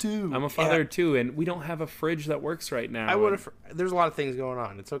father of 2. I'm a father of 2, and we don't have a fridge that works right now. I would have. There's a lot of things going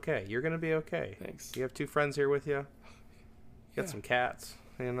on. It's okay. You're gonna be okay. Thanks. You have 2 friends here with you. You got some cats.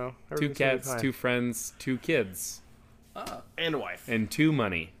 You know, 2 cats, 2 friends, 2 kids, and a wife, and 2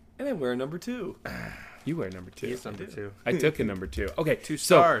 money. And I wear number 2. You wear number 2. He's number 2. I took a number 2. Okay, 2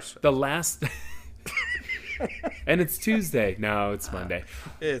 stars. So the last, and it's Tuesday. No, it's Monday.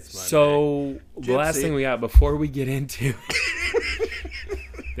 It's Monday. So the last thing we got before we get into,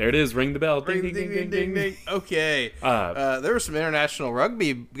 there it is. Ring the bell. Ding ding ding ding ding. Okay. There was some international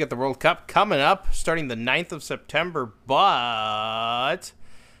rugby. We got the World Cup coming up, starting the 9th of September, but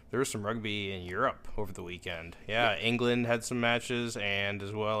there was some rugby in Europe over the weekend. Yeah, England had some matches, and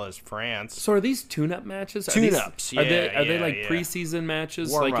as well as France. So are these tune-up matches? Tune-ups, Are they like preseason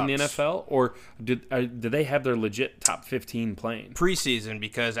matches like in the NFL? Or do they have their legit top 15 playing? Preseason,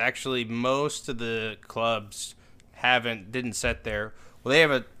 because actually most of the clubs didn't set their... Well, they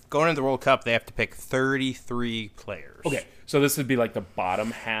have going into the World Cup, they have to pick 33 players. Okay, so this would be like the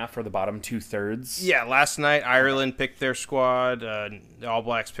bottom half or the bottom 2/3? Yeah, last night Ireland picked their squad. The All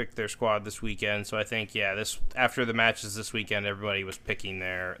Blacks picked their squad this weekend. So I think, after the matches this weekend, everybody was picking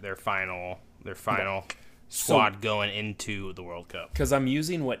their final squad going into the World Cup. Because I'm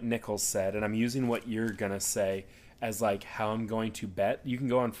using what Nichols said, and I'm using what you're going to say, as like how I'm going to bet. You can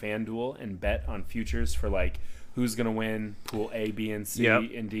go on FanDuel and bet on futures for like who's going to win pool A, B, and C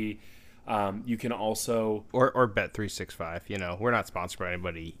and D. You can also or Bet 365. You know, we're not sponsored by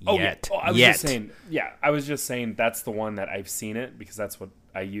anybody yet. Yeah. I was just saying. Yeah, I was just saying that's the one that I've seen it because that's what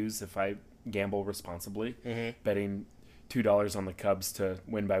I use if I gamble responsibly, betting $2 on the Cubs to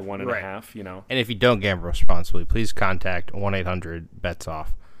win by 1.5. You know, and if you don't gamble responsibly, please contact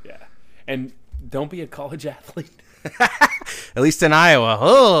 1-800-BETS-OFF. Yeah, and don't be a college athlete. At least in Iowa.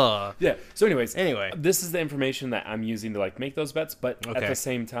 Oh. Yeah. So anyway, this is the information that I'm using to like make those bets, but at the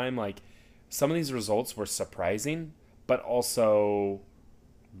same time, like some of these results were surprising, but also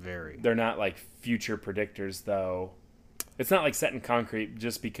they're not like future predictors though. It's not like set in concrete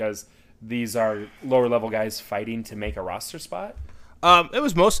just because these are lower level guys fighting to make a roster spot. It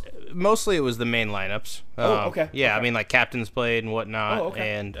was mostly it was the main lineups. Okay. Yeah, I mean like captains played and whatnot,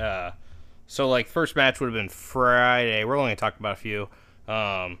 and so like first match would have been Friday. We're only gonna talk about a few.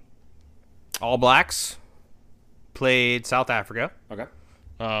 All Blacks played South Africa. Okay.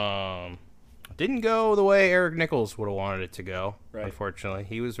 Didn't go the way Eric Nichols would have wanted it to go. Right. Unfortunately,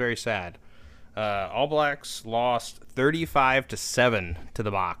 he was very sad. All Blacks lost 35-7 to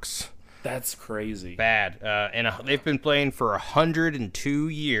the Box. That's crazy. Bad. And they've been playing for 102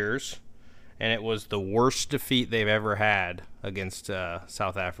 years, and it was the worst defeat they've ever had against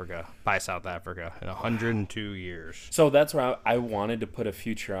South Africa in 102 years. So that's where I wanted to put a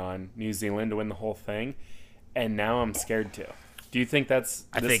future on New Zealand to win the whole thing, and now I'm scared to. Do you think this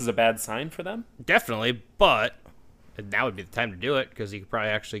is a bad sign for them? Definitely, but now would be the time to do it because you could probably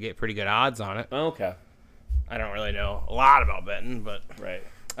actually get pretty good odds on it. Oh, okay. I don't really know a lot about betting, but right.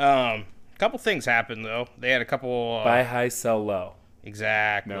 A couple things happened though. They had a couple buy high, sell low.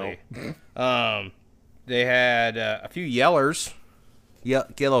 Exactly. No. They had a few yellers,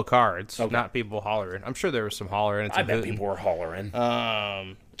 yellow cards, not people hollering. I'm sure there was some hollering. I bet people were hollering.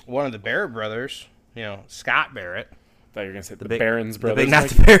 One of the Barrett brothers, Scott Barrett. I thought you were going to say the Barons brothers. Not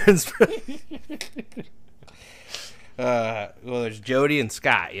the Barons brothers. Well, there's Jody and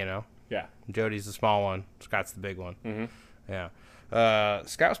Scott, Yeah. Jody's the small one. Scott's the big one. Mm-hmm. Yeah.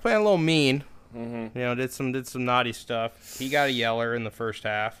 Scott was playing a little mean. Mm-hmm. Did some naughty stuff. He got a yeller in the first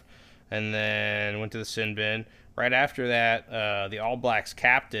half, and then went to the sin bin. Right after that, the All Blacks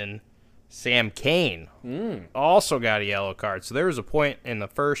captain, Sam Cane, also got a yellow card. So there was a point in the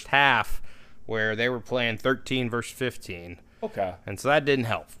first half where they were playing 13 versus 15. Okay. And so that didn't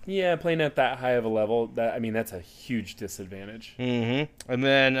help. Yeah, playing at that high of a level, that's a huge disadvantage. Mm-hmm. And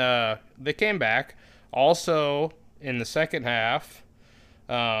then they came back. Also, in the second half,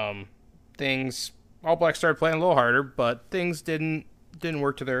 All Blacks started playing a little harder, but things didn't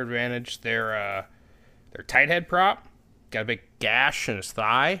work to their advantage. Their tight head prop got a big gash in his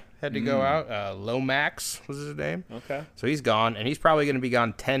thigh, had to go out. Lomax was his name. Okay. So he's gone, and he's probably going to be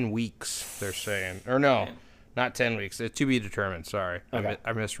gone 10 weeks, they're saying. Or no, not 10 weeks. It's to be determined, sorry. Okay.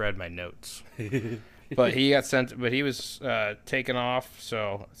 I misread my notes. But he got sent, but he was taken off,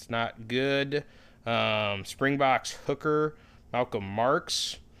 so it's not good. Springboks hooker Malcolm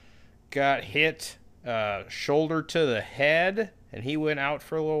Marks got hit shoulder to the head, and he went out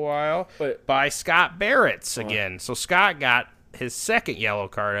for a little while by Scott Barrett's again. So Scott got his second yellow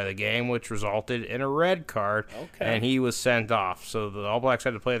card of the game, which resulted in a red card, and he was sent off. So the All Blacks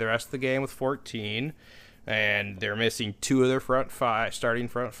had to play the rest of the game with 14, and they're missing 2 of their starting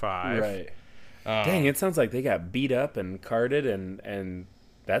front 5. Right. Dang, it sounds like they got beat up and carded, and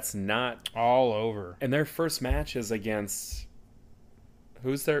that's not all over. And their first match is against...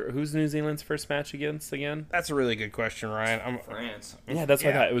 Who's New Zealand's first match against again? That's a really good question, Ryan. France. Yeah, that's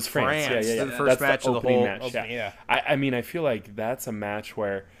what I thought. It was France. Yeah. The first match of the whole match. Yeah. I mean, I feel like that's a match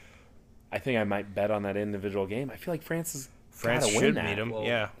where I think I might bet on that individual game. I feel like France should beat them. Well,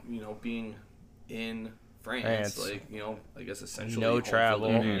 yeah. Being in France, I guess essentially no travel.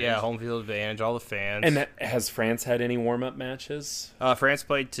 Yeah, home field advantage. All the fans. And has France had any warm up matches? France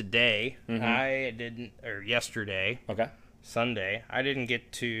played today. I didn't, or yesterday. Okay. Sunday. I didn't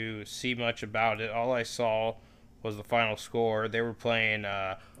get to see much about it. All I saw was the final score. They were playing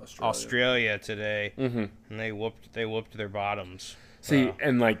Australia today, and they whooped their bottoms. See,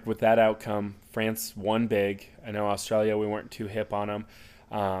 and like with that outcome, France won big. I know Australia, we weren't too hip on them.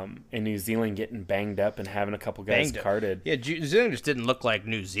 And New Zealand getting banged up and having a couple guys carded. Yeah, New Zealand just didn't look like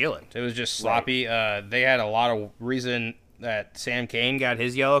New Zealand. It was just sloppy. Right. They had a lot of reason that Sam Cane got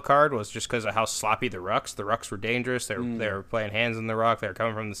his yellow card was just because of how sloppy the rucks were dangerous. They were playing hands in the ruck. They were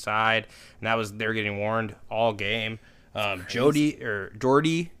coming from the side, and they were getting warned all game. Jordy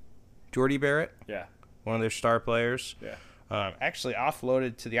Barrett, yeah, one of their star players. Yeah, actually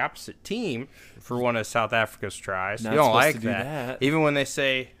offloaded to the opposite team for one of South Africa's tries. Not you don't supposed like to do that. Even when they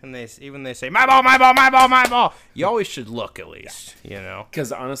say, my ball, my ball, my ball, my ball. You always should look at least, you know.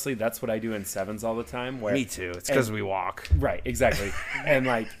 Because honestly, that's what I do in sevens all the time. Where, Me too. It's because we walk. Right, exactly. And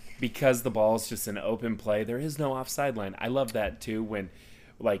like, because the ball is just an open play, there is no offside line. I love that too when,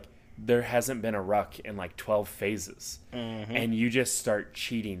 like, there hasn't been a ruck in like 12 phases. Mm-hmm. And you just start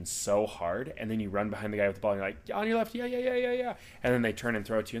cheating so hard, and then you run behind the guy with the ball, and you're like, on your left, yeah. And then they turn and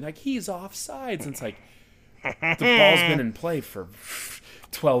throw it to you, and like, he's offsides. And it's like, the ball's been in play for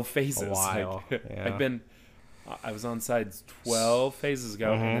 12 phases. A while. Like, Yeah. I was on sides 12 phases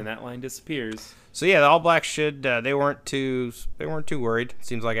ago, and then that line disappears. So yeah, the All Blacks should they weren't too worried.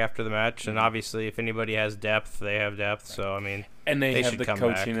 Seems like after the match, and obviously if anybody has depth, they have depth. So I mean, and they have should the come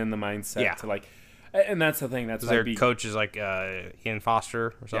coaching back. and the mindset to like, and that's the thing. That's why their coach is like Ian Foster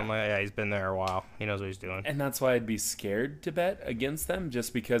or something like that. Yeah, he's been there a while. He knows what he's doing. And that's why I'd be scared to bet against them,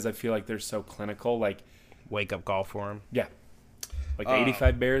 just because I feel like they're so clinical. Like, wake up call for him. Yeah, like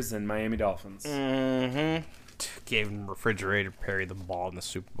 85 Bears and Miami Dolphins. Mm-hmm. Gave him refrigerator Perry the ball in the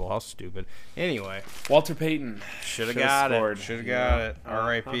Super Bowl. How stupid. Anyway, Walter Payton should have got scored. it. Should have got it.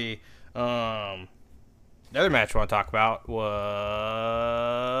 R.I.P. The other match I want to talk about was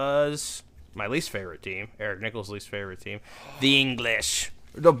my least favorite team, Eric Nichols' least favorite team, the English,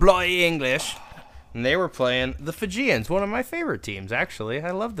 the Bloody English. And they were playing the Fijians, one of my favorite teams, actually.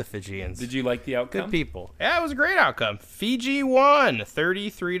 I love the Fijians. Did you like the outcome? Good people. Yeah, it was a great outcome. Fiji won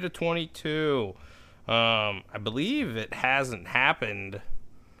 33-22. I believe it hasn't happened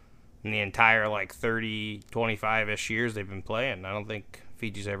in the entire, 30, 25-ish years they've been playing. I don't think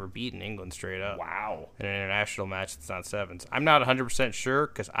Fiji's ever beaten England straight up. Wow. In an international match that's not sevens. I'm not 100% sure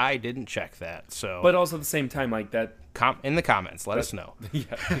because I didn't check that. So, but also at the same time, like that... in the comments, let us know.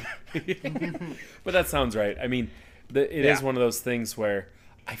 Yeah. But that sounds right. I mean, it is one of those things where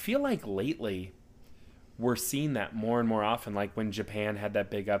I feel like lately we're seeing that more and more often. Like when Japan had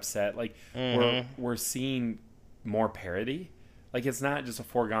that big upset, we're seeing more parity. Like it's not just a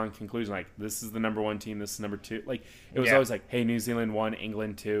foregone conclusion. Like this is the number one team, this is number two. Like it was always like, hey, New Zealand won,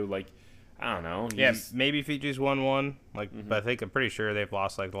 England two. Like I don't know. Maybe Fiji's won one. But I'm pretty sure they've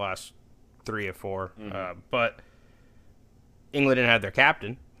lost the last 3 or 4. But England didn't have their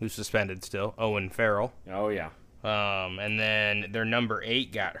captain, who's suspended still, Owen Farrell. Oh yeah. And then their number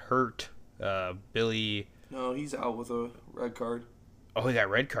 8 got hurt. Billy. No, he's out with a red card. Oh, he got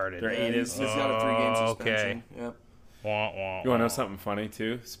red carded. He's got a 3-game suspension. Okay. Yep. You want to know something funny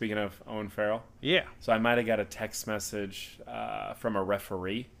too? Speaking of Owen Farrell, yeah. So I might have got a text message from a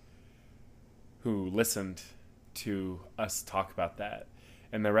referee who listened to us talk about that,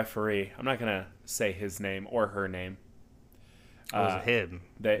 and the referee, I'm not gonna say his name or her name. Was it him?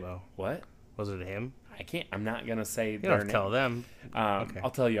 What? Was it him? I can't. I'm not gonna say their name. Tell them. Okay. I'll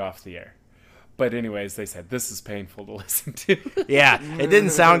tell you off the air. But anyways, they said this is painful to listen to. Yeah, it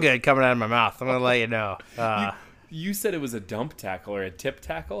didn't sound good coming out of my mouth. I'm gonna let you know. You said it was a dump tackle or a tip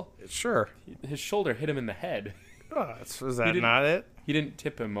tackle? Sure. His shoulder hit him in the head. Oh, was that not it? He didn't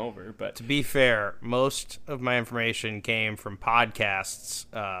tip him over, but... To be fair, most of my information came from podcasts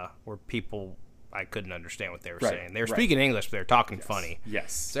where people... I couldn't understand what they were saying. They were speaking English, but they were talking funny.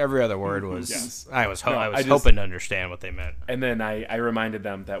 Yes. So every other word was... Yes. I was hoping to understand what they meant. And then I reminded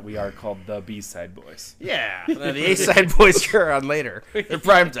them that we are called the B-Side Boys. Yeah. The A-Side Boys are on later. They're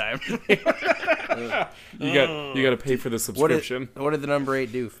prime time. You got to pay for the subscription. What did the number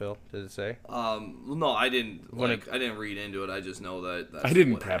 8 do, Phil? Did it say? No, I didn't. I didn't read into it. I just know that's I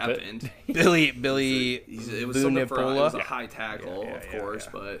didn't what prep happened. Billy. It was something for it was a high tackle, of course,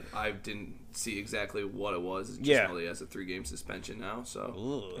 but I didn't see exactly what it was. Just know that he has a 3-game suspension now.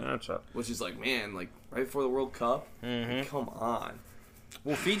 So, which is man, right before the World Cup. Mm-hmm. Come on.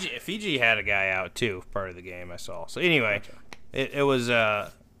 Well, Fiji had a guy out too, part of the game I saw. So anyway, it was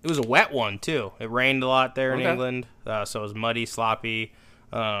a wet one too. It rained a lot there in England, so it was muddy, sloppy.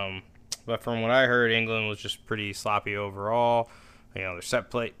 But from what I heard, England was just pretty sloppy overall. Their set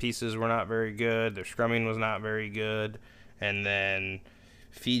plate pieces were not very good. Their scrumming was not very good, and then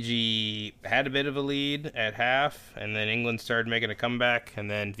Fiji had a bit of a lead at half, and then England started making a comeback, and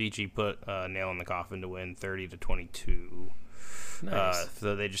then Fiji put a nail in the coffin to win 30-22. Nice.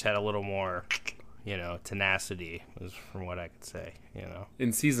 So they just had a little more, tenacity, is from what I could say.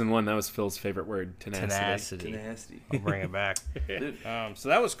 In season 1, that was Phil's favorite word, tenacity. Tenacity. I'll bring it back. So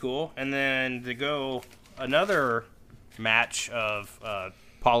that was cool, and then to go another match of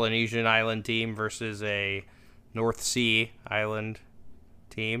Polynesian island team versus a North Sea island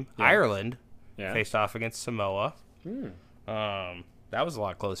team. Ireland faced off against Samoa. That was a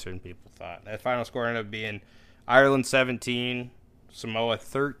lot closer than people thought. That final score ended up being Ireland 17, Samoa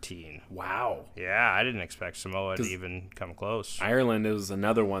 13. Wow. Yeah, I didn't expect Samoa to even come close. Ireland is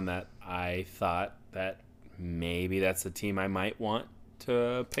another one that I thought that maybe that's a team I might want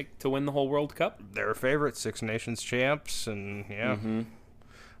to pick to win the whole World Cup. They're favorite Six Nations champs, and yeah. Mm-hmm.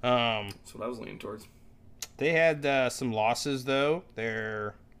 That's what I was leaning towards. They had some losses, though.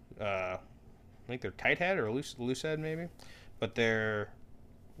 They're, I think they're tight head or loose head, maybe. But they're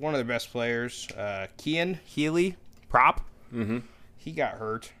one of their best players, Cian Healy, prop. Mm-hmm. He got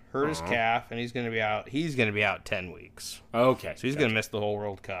hurt his calf, and he's going to be out. He's going to be out 10 weeks. Okay. So he's going to miss the whole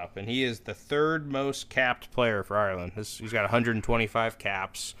World Cup, and he is the third most capped player for Ireland. He's got 125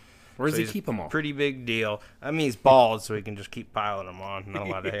 caps. Where does he keep them all? Pretty big deal. I mean, he's bald, so he can just keep piling them on. Not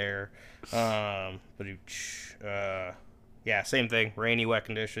a lot of hair. But yeah, same thing. Rainy, wet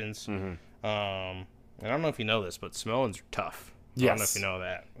conditions. Mm-hmm. I don't know if you know this, but Samoans are tough. Yes. I don't know if you know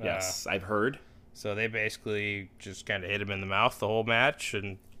that. Yes, I've heard. So they basically just kind of hit him in the mouth the whole match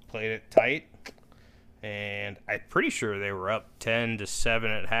and played it tight. And I'm pretty sure they were up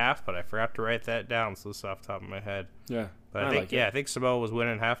 10-7 at half, but I forgot to write that down, so this is off the top of my head. Yeah. But I think Samoa was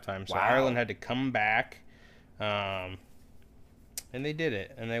winning halftime. So Ireland had to come back. And they did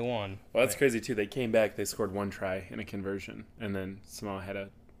it, and they won. Well, that's crazy, too. They came back, they scored one try in a conversion, and then Samoa had a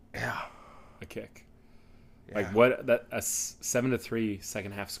kick. Yeah. Like, what? A 7-3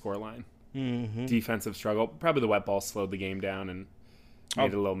 second half scoreline. Mm-hmm. Defensive struggle. Probably the wet ball slowed the game down and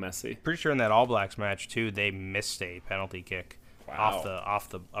made it a little messy. Pretty sure in that All Blacks match, too, they missed a penalty kick off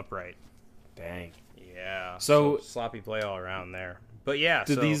the upright. Dang. Yeah. So sloppy play all around there. But yeah,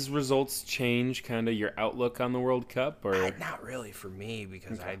 did these results change kind of your outlook on the World Cup? Or not really for me,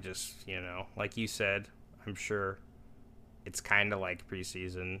 because I just, like you said, I'm sure it's kind of like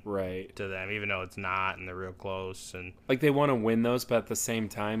preseason to them, even though it's not, and they're real close. And like they want to win those, but at the same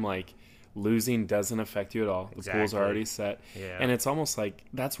time, like losing doesn't affect you at all. The pools are already set. Yeah. And it's almost like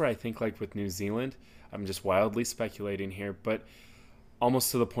that's where I think like with New Zealand, I'm just wildly speculating here, but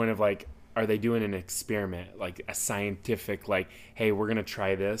almost to the point of like, are they doing an experiment, like a scientific, like, hey, we're going to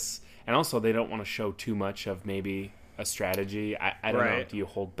try this? And also they don't want to show too much of maybe a strategy. I don't know. Do you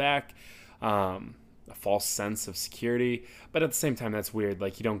hold back? A false sense of security. But at the same time, that's weird.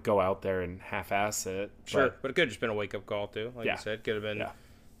 Like, you don't go out there and half-ass it. Sure, but it could have just been a wake-up call, too. Like you said, could have been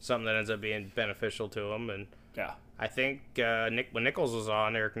something that ends up being beneficial to them. And I think when Nichols was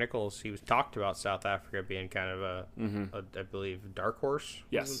on, Eric Nichols, he was talked about South Africa being kind of a I believe, dark horse.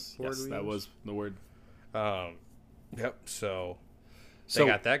 Yes, that was the word. Yep, so they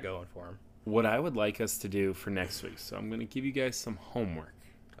got that going for them. What I would like us to do for next week, so I'm going to give you guys some homework.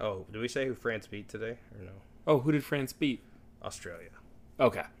 Oh, did we say who France beat today, or no? Oh, who did France beat? Australia.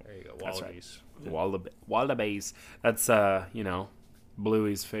 Okay. There you go, Wallabies. Right. Wallabies. That's,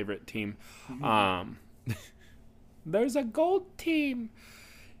 Bluey's favorite team. There's a gold team.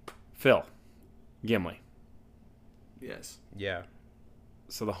 Phil, Gimli. Yes. Yeah.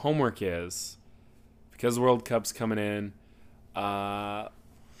 So the homework is, because the World Cup's coming in,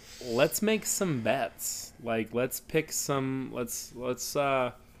 let's make some bets. Like, let's pick some. Let's.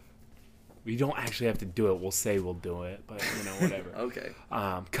 We don't actually have to do it. We'll say we'll do it, but whatever. Okay.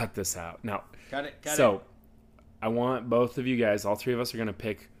 Cut this out. No. Cut it. So, I want both of you guys. All three of us are gonna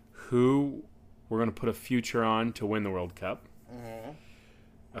pick who we're going to put a future on to win the World Cup. Mm-hmm.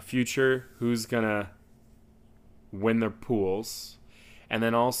 A future who's going to win their pools. And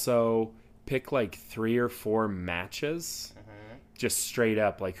then also pick like 3 or 4 matches. Just straight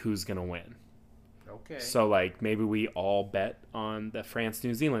up like who's going to win. Okay. So like maybe we all bet on the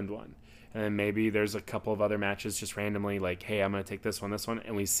France-New Zealand one. And then maybe there's a couple of other matches just randomly like, hey, I'm going to take this one,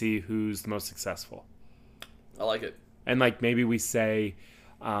 and we see who's the most successful. I like it. And like maybe we say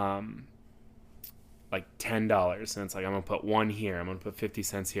like $10, and it's like I'm gonna put 1 here, I'm gonna put 50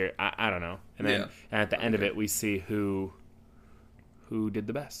 cents here. I don't know, and then and at the end of it we see who did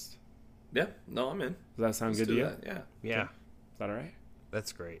the best. Yeah, no, I'm in. Does that sound good to you? Yeah. Is that all right?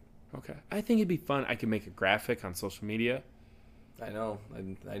 That's great. Okay, I think it'd be fun. I could make a graphic on social media. I know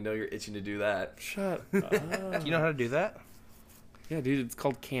you're itching to do that. Shut up. You know how to do that? Yeah, dude, it's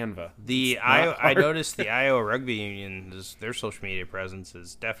called Canva. I noticed the Iowa Rugby Union, their social media presence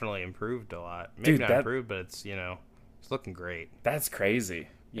has definitely improved a lot. Maybe not improved, but it's it's looking great. That's crazy.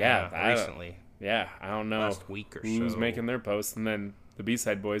 Yeah, recently. Yeah, I don't know last week or who's so making their posts, and then the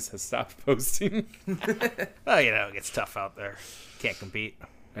B-Side Boys has stopped posting. Well, it gets tough out there. Can't compete.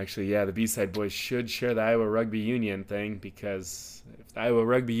 Actually, yeah, the B-Side Boys should share the Iowa Rugby Union thing, because if the Iowa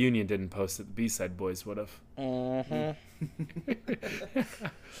Rugby Union didn't post it, the B-Side Boys would have. Mm-hmm.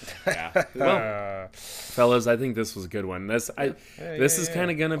 Yeah. Well, Fellas, I think this was a good one. This is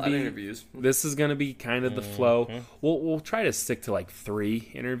kind of gonna be interviews. This is gonna be kind of the flow. We'll try to stick to like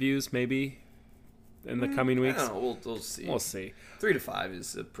 3 interviews maybe in the coming weeks. We'll see. We'll see. 3 to 5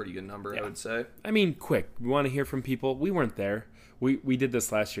 is a pretty good number, I would say. I mean, quick. We want to hear from people. We weren't there. We did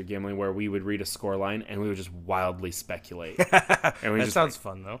this last year gambling where we would read a score line and we would just wildly speculate. And that sounds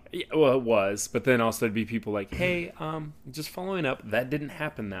fun though. Yeah, well, it was, but then also there'd be people like, "Hey, just following up. That didn't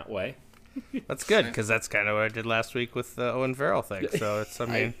happen that way." That's good because that's kind of what I did last week with the Owen Farrell thing. So it's,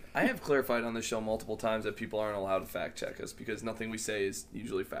 I have clarified on the show multiple times that people aren't allowed to fact check us because nothing we say is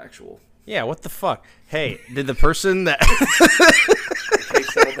usually factual. Yeah, what the fuck? Hey, did the person that? Okay,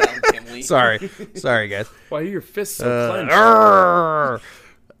 settle down, Kimley. Sorry, guys. Why are your fists so clenched?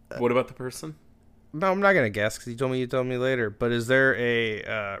 What about the person? No, I'm not gonna guess because you told me later. But is there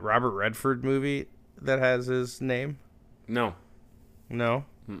a Robert Redford movie that has his name? No. No.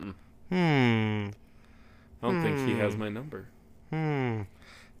 Mm-mm. I don't think he has my number.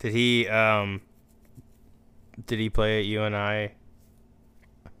 Did he play at UNI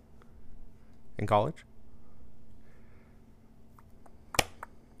in college?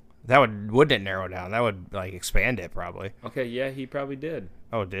 That wouldn't it narrow down? That would like expand it probably. Okay, yeah, he probably did.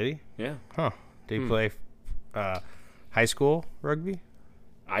 Oh, did he? Yeah. Huh. Did he play high school rugby?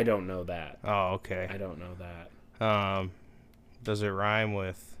 I don't know that. Oh, okay. I don't know that. Does it rhyme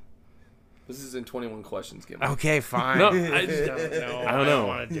with? This is in 21 questions, Kim. Okay, fine. No, I just don't know. I don't know.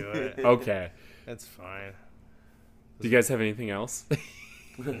 want to do it. Okay. That's fine. Do you guys have anything else?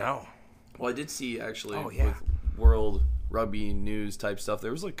 No. Well, I did see actually yeah. with World Rugby news type stuff.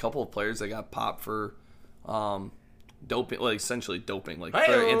 There was like a couple of players that got popped for doping, like essentially doping, like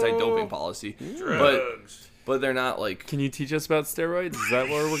their anti-doping policy. Drugs. But they're not like. Can you teach us about steroids? Is that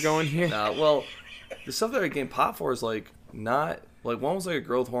where we're going here? Well, the stuff that I getting popped for is like not like one was like a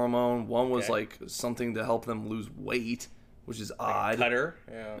growth hormone, one was like something to help them lose weight, which is odd. Cutter.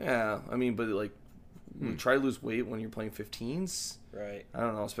 Yeah. I mean, but like try to lose weight when you're playing 15s. Right. I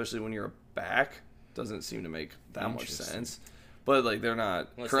don't know, especially when you're a back. Doesn't seem to make that much sense. But like they're not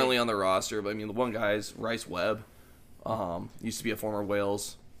currently on the roster. But I mean, the one guy's Rice Webb. Used to be a former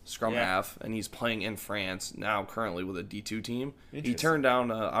Wales scrum half, and he's playing in France now currently with a D2 team. He turned down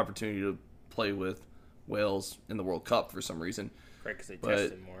an opportunity to play with Wales in the World Cup for some reason. Right, because they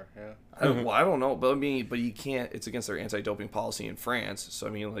tested more. Yeah. I don't know, but I mean, but you can't. It's against their anti-doping policy in France. So I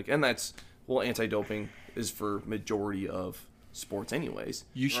mean, like, and that's anti-doping is for majority of sports, anyways.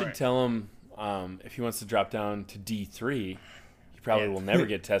 You should tell him if he wants to drop down to D3. He probably will never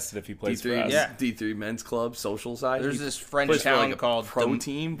get tested if he plays D3, for us. yeah. D3 men's club social side. There's this French town called pro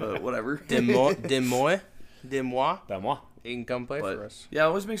team, but whatever. Demois. He can come play for us. Yeah, it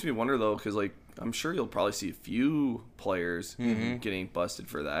always makes me wonder though, because like I'm sure you'll probably see a few players getting busted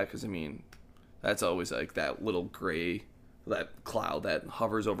for that. Because I mean, that's always like that little gray, that cloud that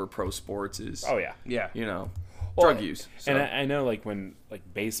hovers over pro sports is. Oh yeah, yeah. You know, drug use. So. And I know like when like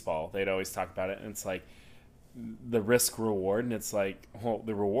baseball, they'd always talk about it, and it's like the risk reward, and it's like, well,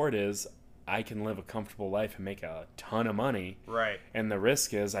 the reward is I can live a comfortable life and make a ton of money, right? And the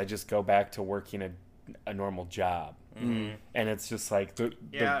risk is I just go back to working a normal job. And it's just like it's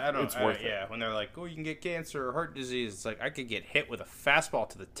worth it. Yeah, when they're like, oh, you can get cancer or heart disease, it's like I could get hit with a fastball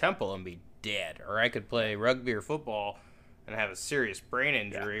to the temple and be dead, or I could play rugby or football and have a serious brain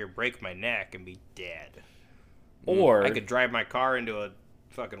injury or break my neck and be dead, or I could drive my car into a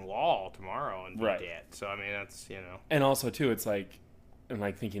fucking wall tomorrow and be dead. So I mean, that's and also too, it's like, and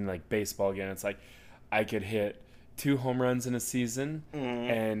like thinking like baseball again, it's like I could hit 2 home runs in a season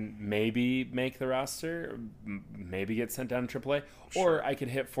and maybe make the roster, maybe get sent down to AAA, or I could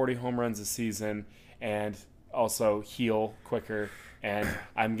hit 40 home runs a season and also heal quicker, and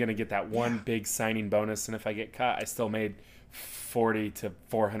I'm going to get that one big signing bonus, and if I get cut, I still made $40 to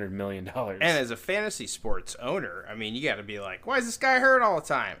 $400 million. And as a fantasy sports owner, I mean, you got to be like, why is this guy hurt all the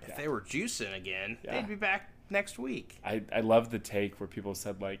time? If they were juicing again, they'd be back next week. I love the take where people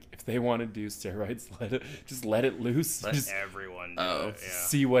said like, if they want to do steroids, let it loose. Let just everyone do it. Yeah.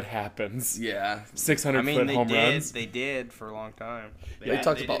 See what happens. Yeah, 600-foot home runs. They did for a long time. They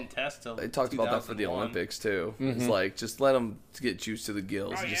talked about that for the Olympics too. It's like just let them get juice to the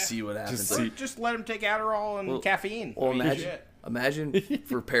gills and just see what happens. Just let them take Adderall and caffeine. Well, imagine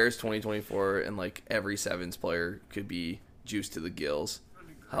for Paris 2024 and like every sevens player could be juiced to the gills.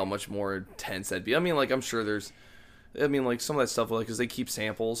 How much more intense that'd be. I mean, like, I'm sure like, some of that stuff, like, because they keep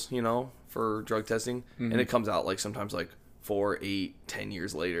samples, for drug testing, and it comes out, like, sometimes, like, 4, 8, 10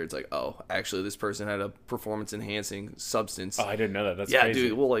 years later, it's like, oh, actually, this person had a performance-enhancing substance. Oh, I didn't know that. That's yeah, crazy.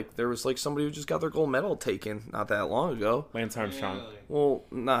 Dude. Well, like, there was, like, somebody who just got their gold medal taken not that long ago. Lance Armstrong. Really? Well,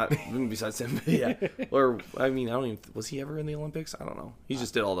 not besides him, but yeah. Or, I mean, I don't even... Was he ever in the Olympics? I don't know. He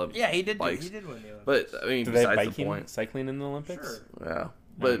just did all the he did bikes. He did win the Olympics. But, I mean, Do they have besides biking, the point... cycling in the Olympics? Sure. Yeah.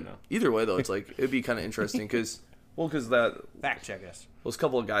 But either way, though, it's like, it'd be kind of interesting because... Well, because that... Fact check us. Those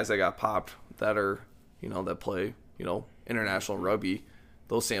couple of guys that got popped that are, you know, that play, you know, international rugby,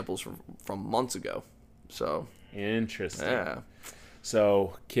 those samples from months ago. So interesting. Yeah.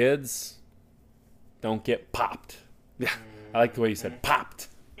 So kids, don't get popped. Yeah. I like the way you said popped.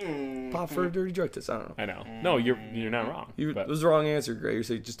 Pop for a dirty drug test. I don't know. I know. No, you're not wrong. It was the wrong answer, Greg. You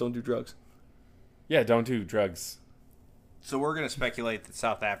say just don't do drugs. Yeah, don't do drugs. So we're gonna speculate that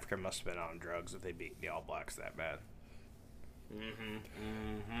South Africa must have been on drugs if they beat the All Blacks that bad.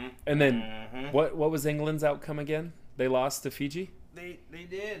 And then what was England's outcome again? They lost to Fiji? They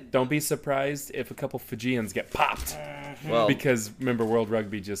did. Don't be surprised if a couple Fijians get popped. Well, because remember, World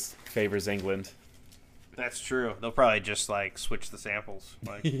Rugby just favors England. That's true. They'll probably just like switch the samples.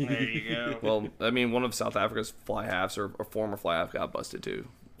 Like, there you go. Well, I mean, one of South Africa's fly halves or former fly half got busted too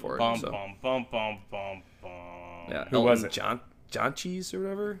for it. Bum, So. bum, bum, bum, bum, bum. Yeah, Who was it? John Cheese or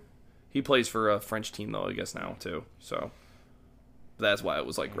whatever. He plays for a French team though, I guess now too. So that's why it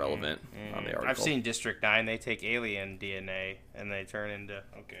was like relevant on the article. I've seen District 9. They take alien DNA and they turn into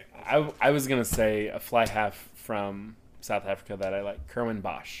I was gonna say a fly half from South Africa that I like, Kerwin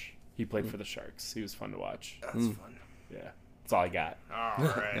Bosch. He played for the Sharks. He was fun to watch. That's fun. Yeah, that's all I got. All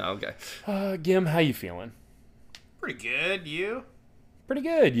right. Okay. Gim, how you feeling? Pretty good. You? Pretty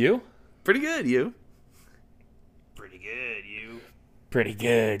good. You? Pretty good. You? Pretty good. You? Pretty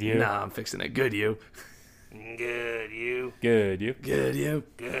good. You? Nah, I'm fixing it. Good. You? Good. You? Good. You? Good. You?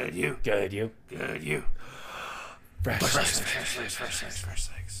 Good. You? Good. You? Good. You? Fresh legs. Fresh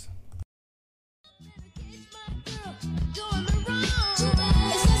legs.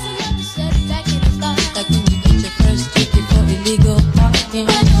 Like when you get your first ticket for illegal.